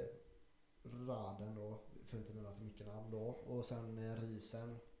 Raden då, för inte nämna för mycket namn då, och sen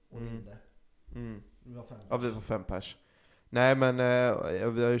Risen och Linde. Vi var 5 pers. Ja, vi var 5 pers. Nej, men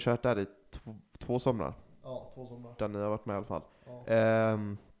vi har ju kört där i 2 somrar. Ja, 2 somrar. Där ni har varit med i alla fall. Ja.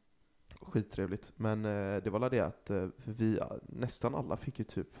 Skittrevligt. Men det var det att vi nästan alla fick ju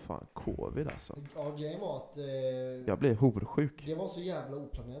typ covid alltså. Ja, grejen var att jag blev horsjuk. det var så jävla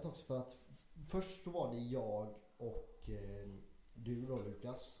oplanerat också, för att först så var det jag och du då,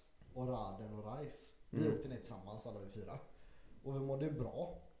 Lukas, och Raden och Rice. Vi åkte ner tillsammans alla vi 4. Och vi mådde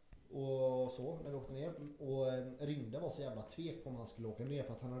bra och så när vi åkte ner. Och Rinde var så jävla tvek på om han skulle åka ner,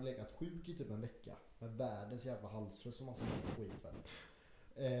 för att han hade legat sjuk i typ en vecka med världens jävla halsfluss som han sa skit väl.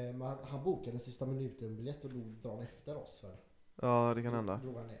 Men han bokade en sista minuten biljett och drog han efter oss väl. Ja, det kan hända.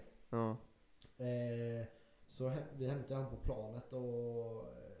 Drog han ner. Ja. Så vi hämtade han på planet och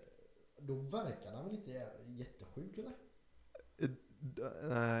då verkade han väl inte jättesjuk eller?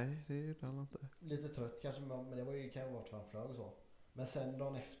 Nej, det gjorde han inte. Lite trött kanske, men det var ju, kan ju vara att han flög och så. Men sen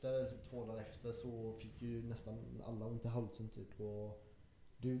dagen efter, eller typ 2 dagar efter, så fick ju nästan alla ont i halsen typ, och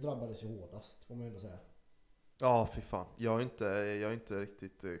du drabbades ju hårdast, får man ju ändå säga. Ja, fy fan. Jag har inte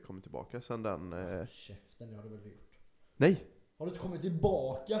riktigt kommit tillbaka sen den... Käften, det har du väl gjort? Nej. Har du inte kommit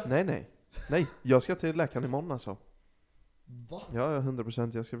tillbaka? Nej. Jag ska till läkaren imorgon alltså. Va? Ja,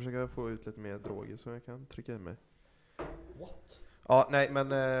 100%. Jag ska försöka få ut lite mer droger så jag kan trycka i mig. What? Ja, nej, men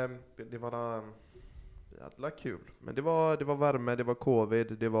det var jävla kul. Men det var värme, det var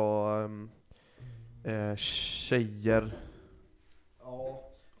covid, det var tjejer. Ja,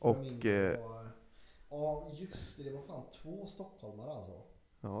 och ja, just det var fan 2 stockholmare alltså.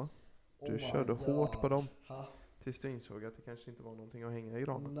 Ja, du körde hårt på dem. Tills du insåg att det kanske inte var någonting att hänga i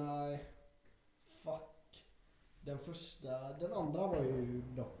granen. Nej, fuck. Den andra var ju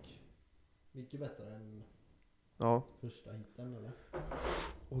dock mycket bättre än första hitten, eller?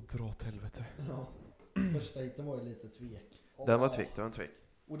 Och dra åt helvete. Ja, första hitten var ju lite tvek. Den var tvek.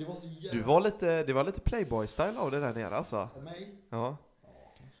 Och det var så jävla... Det var lite Playboy-style av det där nere alltså. Och mig? Ja.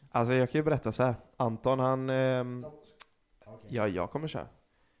 Alltså jag kan ju berätta så här. Anton han... Okay. jag kommer köra.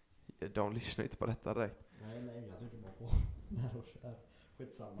 De lyssnar inte på detta direkt. Nej, jag tycker bara på när och kör.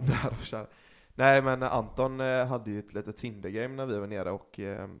 Skitsamma. När och kör. Nej, men Anton hade ju ett litet Tinder-game när vi var nere och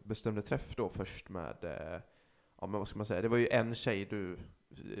bestämde träff då först med... men vad ska man säga? Det var ju en tjej du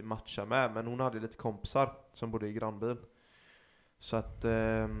matchade med, men hon hade lite kompisar som bodde i grannbyn. Så att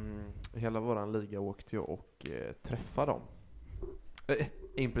hela våran liga åkte jag och träffade dem.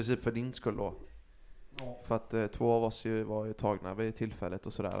 I princip för din skull då. Ja. För att 2 av oss var ju tagna vid tillfället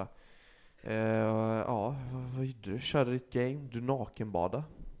och sådär. Vad gjorde du? Körde ditt game? Du nakenbada?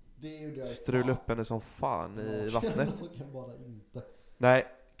 Det gjorde jag. Strula upp henne som fan i vattnet. Nakenbada inte. Nej,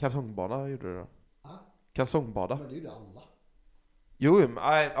 kalsongbada gjorde du då. Kalsongbada. Men det gjorde alla. Jo,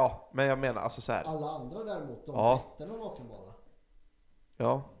 men jag menar alltså så här. Alla andra däremot, de rätten att nakenbada.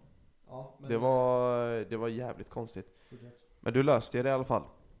 Ja. Men det var jävligt konstigt. Men du löste det i alla fall.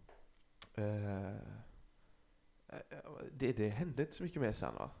 Det hände inte så mycket mer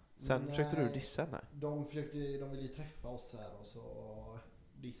sen va? Sen försökte du dissa henne. De ville ju träffa oss här och så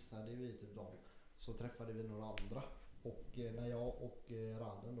dissade vi typ dem. Så träffade vi några andra. Och när jag och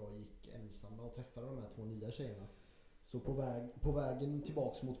Raden då gick ensamma och träffade de här 2 nya tjejerna. Så på vägen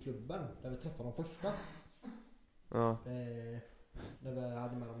tillbaks mot klubben där vi träffade de första. Ja. När vi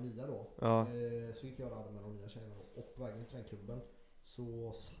hade med de nya då. Ja. Så gick jag och Raden med de nya tjejerna då. Och på vägen till den klubben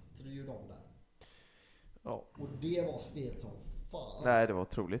så satt det ju de där. Ja. Och det var stelt som fan. Nej, det var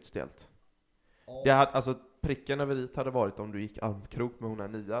otroligt stelt. Ja. Det hade, alltså pricken över dit hade varit om du gick armkrok med hon här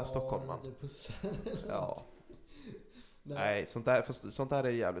nya stockholman. Ja. Nej, sånt där är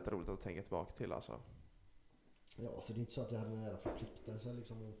jävligt roligt att tänka tillbaka till alltså. Ja, så det är inte så att jag hade någon jävla förpliktelse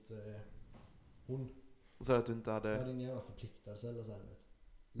liksom mot hon. Så att du inte hade... Jag hade ingen jävla förpliktelse eller så här, vet.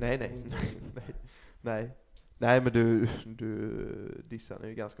 Nej, men du dissade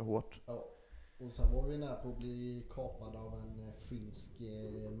ju ganska hårt. Ja. Och sen var vi nära på att bli kapad av en finsk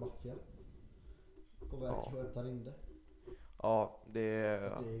maffia. På väg att hämta Rinde. Ja,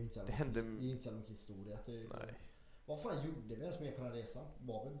 det hände... Det är inte så mycket historia. Nej. Vad fan gjorde vi ens med på den här resan?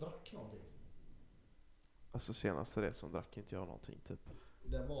 Var vi drack någonting? Alltså senaste resan drack inte jag någonting typ.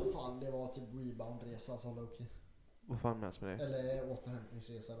 Det var typ reboundresa som var okej. Vad fan menas med det? Eller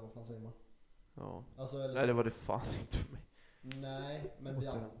återhämtningsresa då, vad fan säger man? Ja. Alltså, nej, det var det fan inte för mig. Nej, men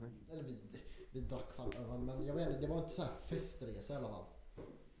vi drack fan öl, men jag vet inte, det var inte så här festresa i alla fall.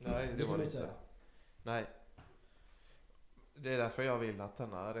 Nej, det var det inte. Nej. Det är därför jag vill att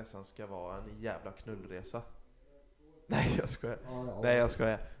denna resan ska vara en jävla knullresa. Nej, jag skojar. Nej, jag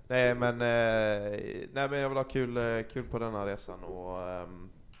skojar. Nej, men jag vill ha kul på denna resan och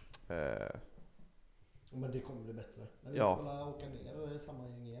men det kommer bli bättre. Men vi får åka ner samma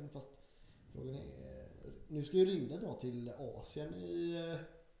gäng igen, fast frågan är, nu ska ju Rinde dra till Asien i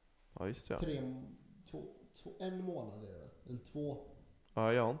just det, en månad är det, eller 2.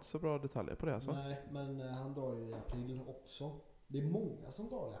 Ja, jag har inte så bra detaljer på det alltså. Nej, men han drar ju i april också. Det är många som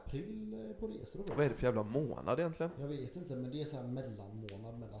drar i april på resor. Vad är det för jävla månad egentligen? Jag vet inte, men det är så här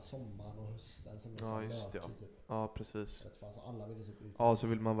mellanmånad mellan sommaren och hösten som är så här just det, lökig, typ. Ja, precis. Alltså alla vill typ ut. Ja, så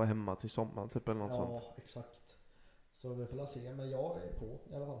vill man vara hemma till sommaren typ eller något sånt. Ja, exakt. Så vi får se, men jag är på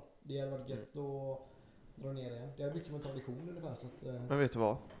i alla fall. Det hade varit gött att dra ner igen. Det har blivit som en tradition ungefär, så att, Men vet du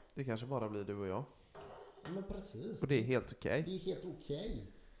vad? Det kanske bara blir du och jag. men precis. Och det är helt okej. Det är helt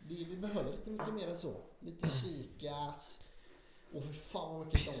okej. Vi behöver inte mycket mer än så. Lite kikas. Och för fan vad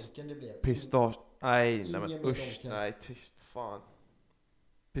mycket donken det blev. Nej men usch. Nej, tyst fan.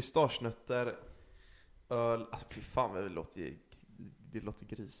 Pistagenötter, öl. Alltså fy fan vad det låter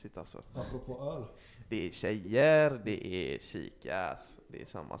grisigt alltså. Apropå öl. Det är tjejer, det är kikas. Det är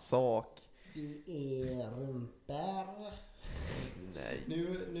samma sak. Det är rumpor. Nej.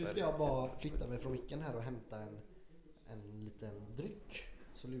 Nu ska jag bara flytta mig från micken här och hämta en liten dryck.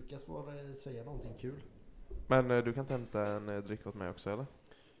 Så Lukas får säga någonting kul. Men du kan inte hämta en dryck åt mig också, eller?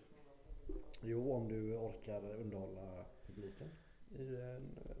 Jo, om du orkar underhålla publiken i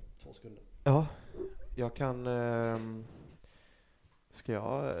 2 sekunder. Ja, jag kan... Ska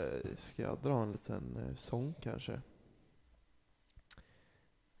jag dra en liten sång kanske?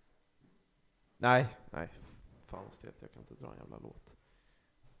 Nej. Fan vad stelt, jag kan inte dra en jävla låt.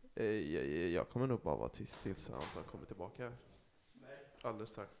 Jag kommer nog bara vara tyst tills Anton kommer tillbaka. Alldeles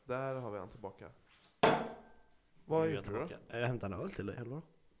strax. Där har vi han tillbaka. Vad gjorde du då? Jag hämtar en öl till dig, eller?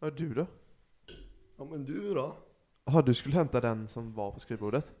 Ja, du då? Ja, men du då? Jaha, du skulle hämta den som var på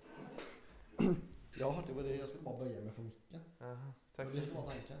skrivbordet? Ja, det var det. Jag skulle bara böja mig från micken. Aha, tack. Det var det som var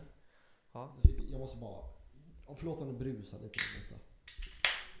tanken. Ja. Jag måste bara... Förlåt om du brusar lite.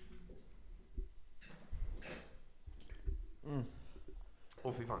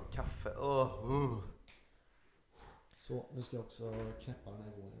 Fy fan, kaffe. Så, nu ska jag också knäppa den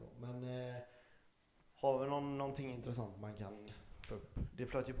här gången då. Men har vi någonting intressant man kan få upp? Det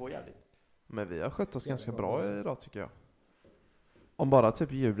flöt ju på jävligt. Men vi har skött oss ganska bra idag tycker jag. Om bara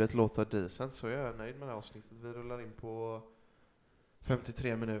typ ljudet låter decent så är jag nöjd med det här avsnittet. Vi rullar in på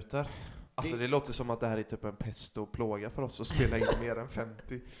 53 minuter. Alltså det låter som att det här är typ en pest och plåga för oss att spela in mer än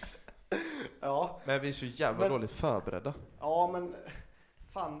 50. Ja. Men vi är så jävla dåligt förberedda. Ja, men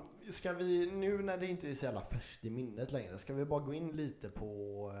fan, ska vi nu när det inte är så jävla färskt i minnet längre, ska vi bara gå in lite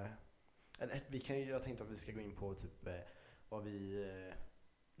på... Eller jag tänkte att vi ska gå in på typ vad vi...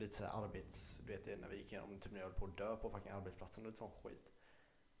 lite så här du vet när vi gick igenom typ när jag höll på att dö på fucking arbetsplatsen och lite sån skit.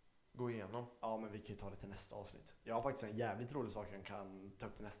 Gå igenom? Ja, men vi kan ju ta det till nästa avsnitt. Jag har faktiskt en jävligt rolig sak jag kan ta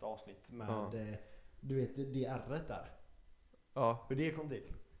upp till nästa avsnitt med du vet det ärret där. Ja. Hur det kom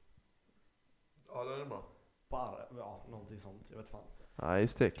till. Ja, det är bra. Någonting sånt, jag vet fan. Ja,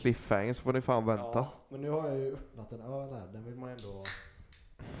 just det. Cliffhanger så får ni fan vänta. Ja, men nu har jag ju öppnat en öl här. Den vill man ändå...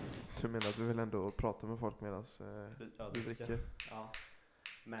 Du menar att du vill ändå prata med folk medan du dricker? Ja.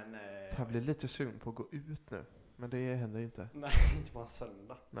 Men... Jag blir lite sugen på att gå ut nu. Men det händer ju inte. Nej, inte på en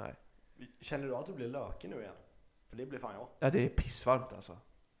söndag. Nej. Känner du att du blir lökig nu igen? För det blir fan jag. Ja, det är pissvarmt alltså.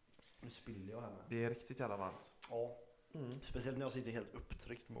 Nu spiller jag här med. Det är riktigt jävla varmt. Ja. Speciellt när jag sitter helt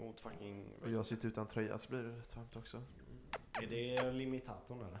upptryckt mot fucking... Och jag sitter utan tröja så blir det rätt varmt också. Är det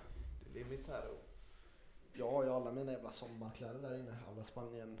limitatorn eller? Det är limitator. Ja, jag har alla mina jävla sommarkläder där inne. Alla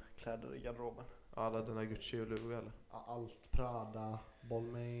Spanien-kläder i garderoben. Alla dina Gucci och Louis eller? Allt, Prada,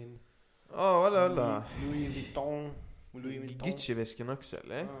 Balmain. Ja, alla. Louis Vuitton. Gucci-väskan också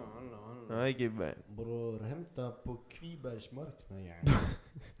eller? Nej, gubben. Bror, hämta på Kvibergsmarknaden.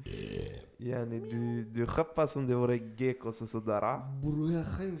 Jenny, du skeppar som det vore gekos och sådär. Bror, jag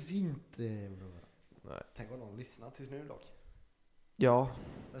skäms inte, bror. Nej. Tänk om någon lyssnar tills nu dock. Ja.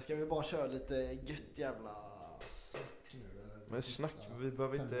 Men ska vi bara köra lite gött jävla snack nu? Men snack, vi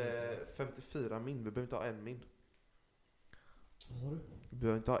behöver inte 54 min, vi behöver inte ha en min. Vad sa du? Vi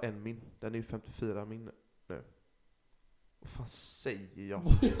behöver inte ha en min, den är ju 54 min nu. Vad fan säger jag?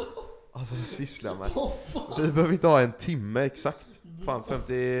 Alltså jag sysslar med. Vi behöver inte ha en timme exakt. Fan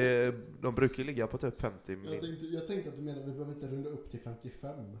 50, de brukar ligga på typ 50 min. Jag tänkte att du menade att vi behöver inte runda upp till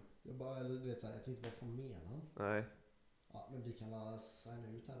 55. Jag bara, eller du vet så här, jag tänkte vad fan menar han? Nej. Ja, men vi kan la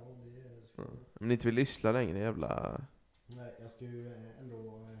signa ut här om det ska... Men inte vill lyssna längre jävla... Nej, jag ska ju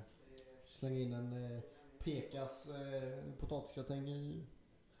ändå slänga in en pekas potatisgratäng i...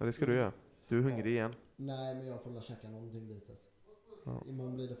 Ja, det ska du göra. Du är hungrig igen. Nej, men jag får väl käka någonting litet. Ja.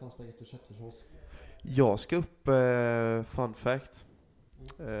 Imorgon blir det fan spagetti och köttfärssås. Jag ska upp, fun fact.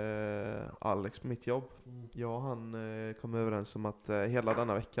 Alex på mitt jobb. Jag och han kom överens om att hela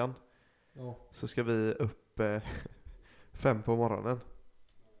denna veckan så ska vi upp 5 på morgonen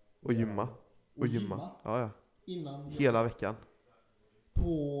och gymma. Och gymma? Ja. Innan hela veckan.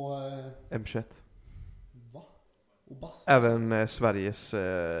 På... M21. Va? Och basta? Även Sveriges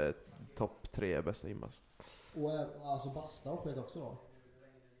topp 3 bästa gymmar. Och alltså basta och skit också då?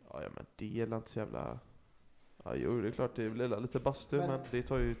 Ja, men det gäller inte så jävla... Ja, jo, det är klart det blir lite bastu, men det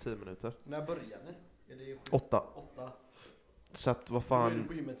tar ju 10 minuter. När börjar ni? Är det 8. 8. Så att vad fan... Då är du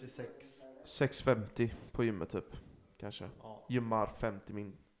på gymmet vid 6. 6:50 på gymmet typ. Kanske. Ja. Gymmar 50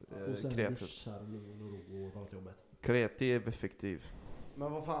 min och sen kreativ. duschar, lugn och ro och drar till jobbet. Kreativ, effektiv.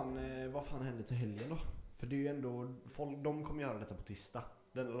 Men vad fan händer till helgen då? För det är ju ändå... de kommer göra detta på tisdag.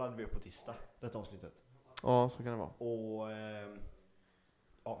 Den laddar vi upp på tisdag, detta avsnittet. Ja, så kan det vara. Och...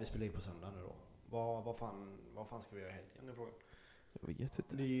 ja, vi spelar in på söndag nu då. Vad fan ska vi göra i helgen i frågan? Jag vet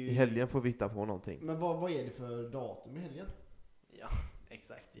inte. Ju... I helgen får vi hitta på någonting. Men vad är det för datum i helgen? Ja,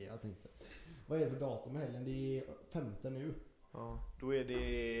 exakt det jag tänkte. Vad är det för datum i helgen? Det är 5:e nu. Ja. Då är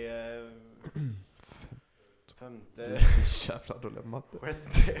det... 5:e... Det är så jävla dålig matte.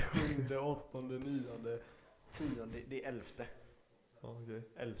 6:e, 7:e, 8:e, 9:e, 10:e. Det är 11:e. Okay.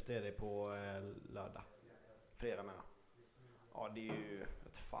 11:e är det på lördag. Fredag menar. Ja, det är ju...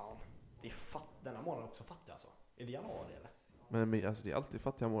 Vet fan. Det är denna månaden också fattig alltså. Är det januari eller? Men alltså, det är alltid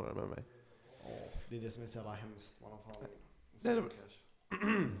fattiga månader med mig. Ja, det är det som är så jävla hemskt. Man har fan...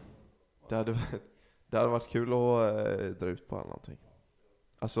 Det hade varit kul att dra ut på någonting.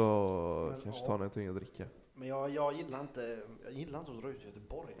 Alltså, kanske ta någonting att dricka. Men jag gillar inte att dra ut i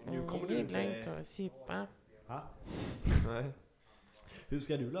Göteborg. Nu kommer du inte att sippa. Ha? Nej. Hur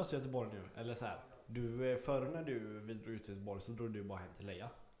ska du lösa Göteborg nu? Eller så här, förr när du vill dra ut i Göteborg så drog du bara hem till Leia.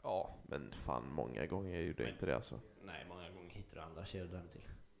 Ja, men fan många gånger gjorde jag inte det alltså. Nej, många gånger hittar du andra tjejer hem till.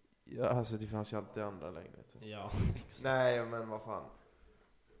 Ja, alltså det fanns ju alltid andra lägenheter. Ja, exakt. Nej, men vad fan.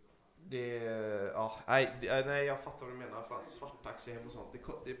 Nej, jag fattar vad du menar. Fan, svarttaxi hem och sånt.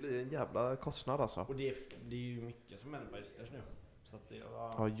 Det blir en jävla kostnad alltså. Och det är ju mycket som händer på Esters nu. Så att det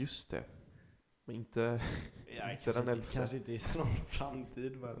Ja, just det. Men inte, ja, inte den 11. Kanske inte i snar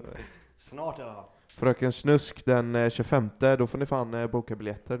framtid, men snart i alla fall. Fröken Snusk den 25, då får ni fan boka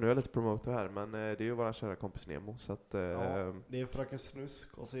biljetter. Nu är jag lite promotor här, men det är ju våra kära kompis Nemo. Så att, ja, det är Fröken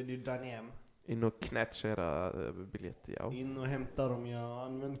Snusk och så är det ju Daniel. In och knätcha era biljetter, ja. In och hämta dem, ja.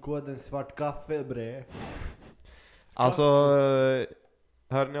 Använd koden svart kaffe, bre. Alltså,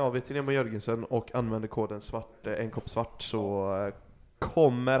 hör ni av er till Nemo Jörgensen och använder koden svart, en kopp svart, så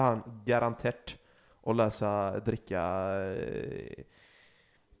kommer han garanterat att lösa dricka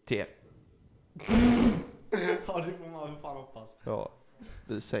te. Ja, det får man fan hoppas. Ja,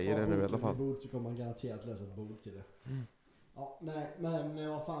 vi säger det nu i alla fall. Bord så kommer man garanterat lösa ett bord till det. Ja, nej, men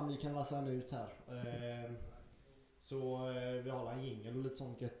vad fan, vi kan läsa en ut här. Så vi har en jingle och lite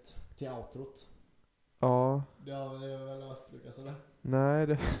sånt gött till outrot. Ja. Det har vi väl löst, Lukas, eller? Nej,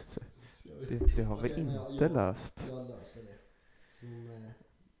 det har vi inte löst. Jag löser det. Som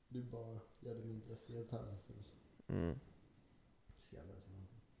du bara gör det mindre stelt här. Ska jag lösa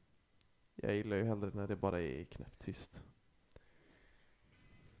någonting? Jag gillar ju hellre när det bara är knäpptyst.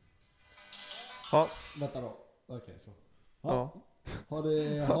 Ja. Vänta då. Okej, så. Ja. Ha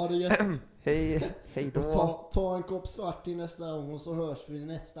det gött. Hej då. Ta en kopp svart till nästa gång och så hörs vi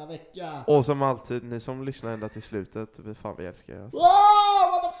nästa vecka. Och som alltid, ni som lyssnar ända till slutet, vi älskar er. Alltså.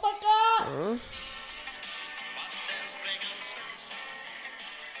 Wow, motherfucker!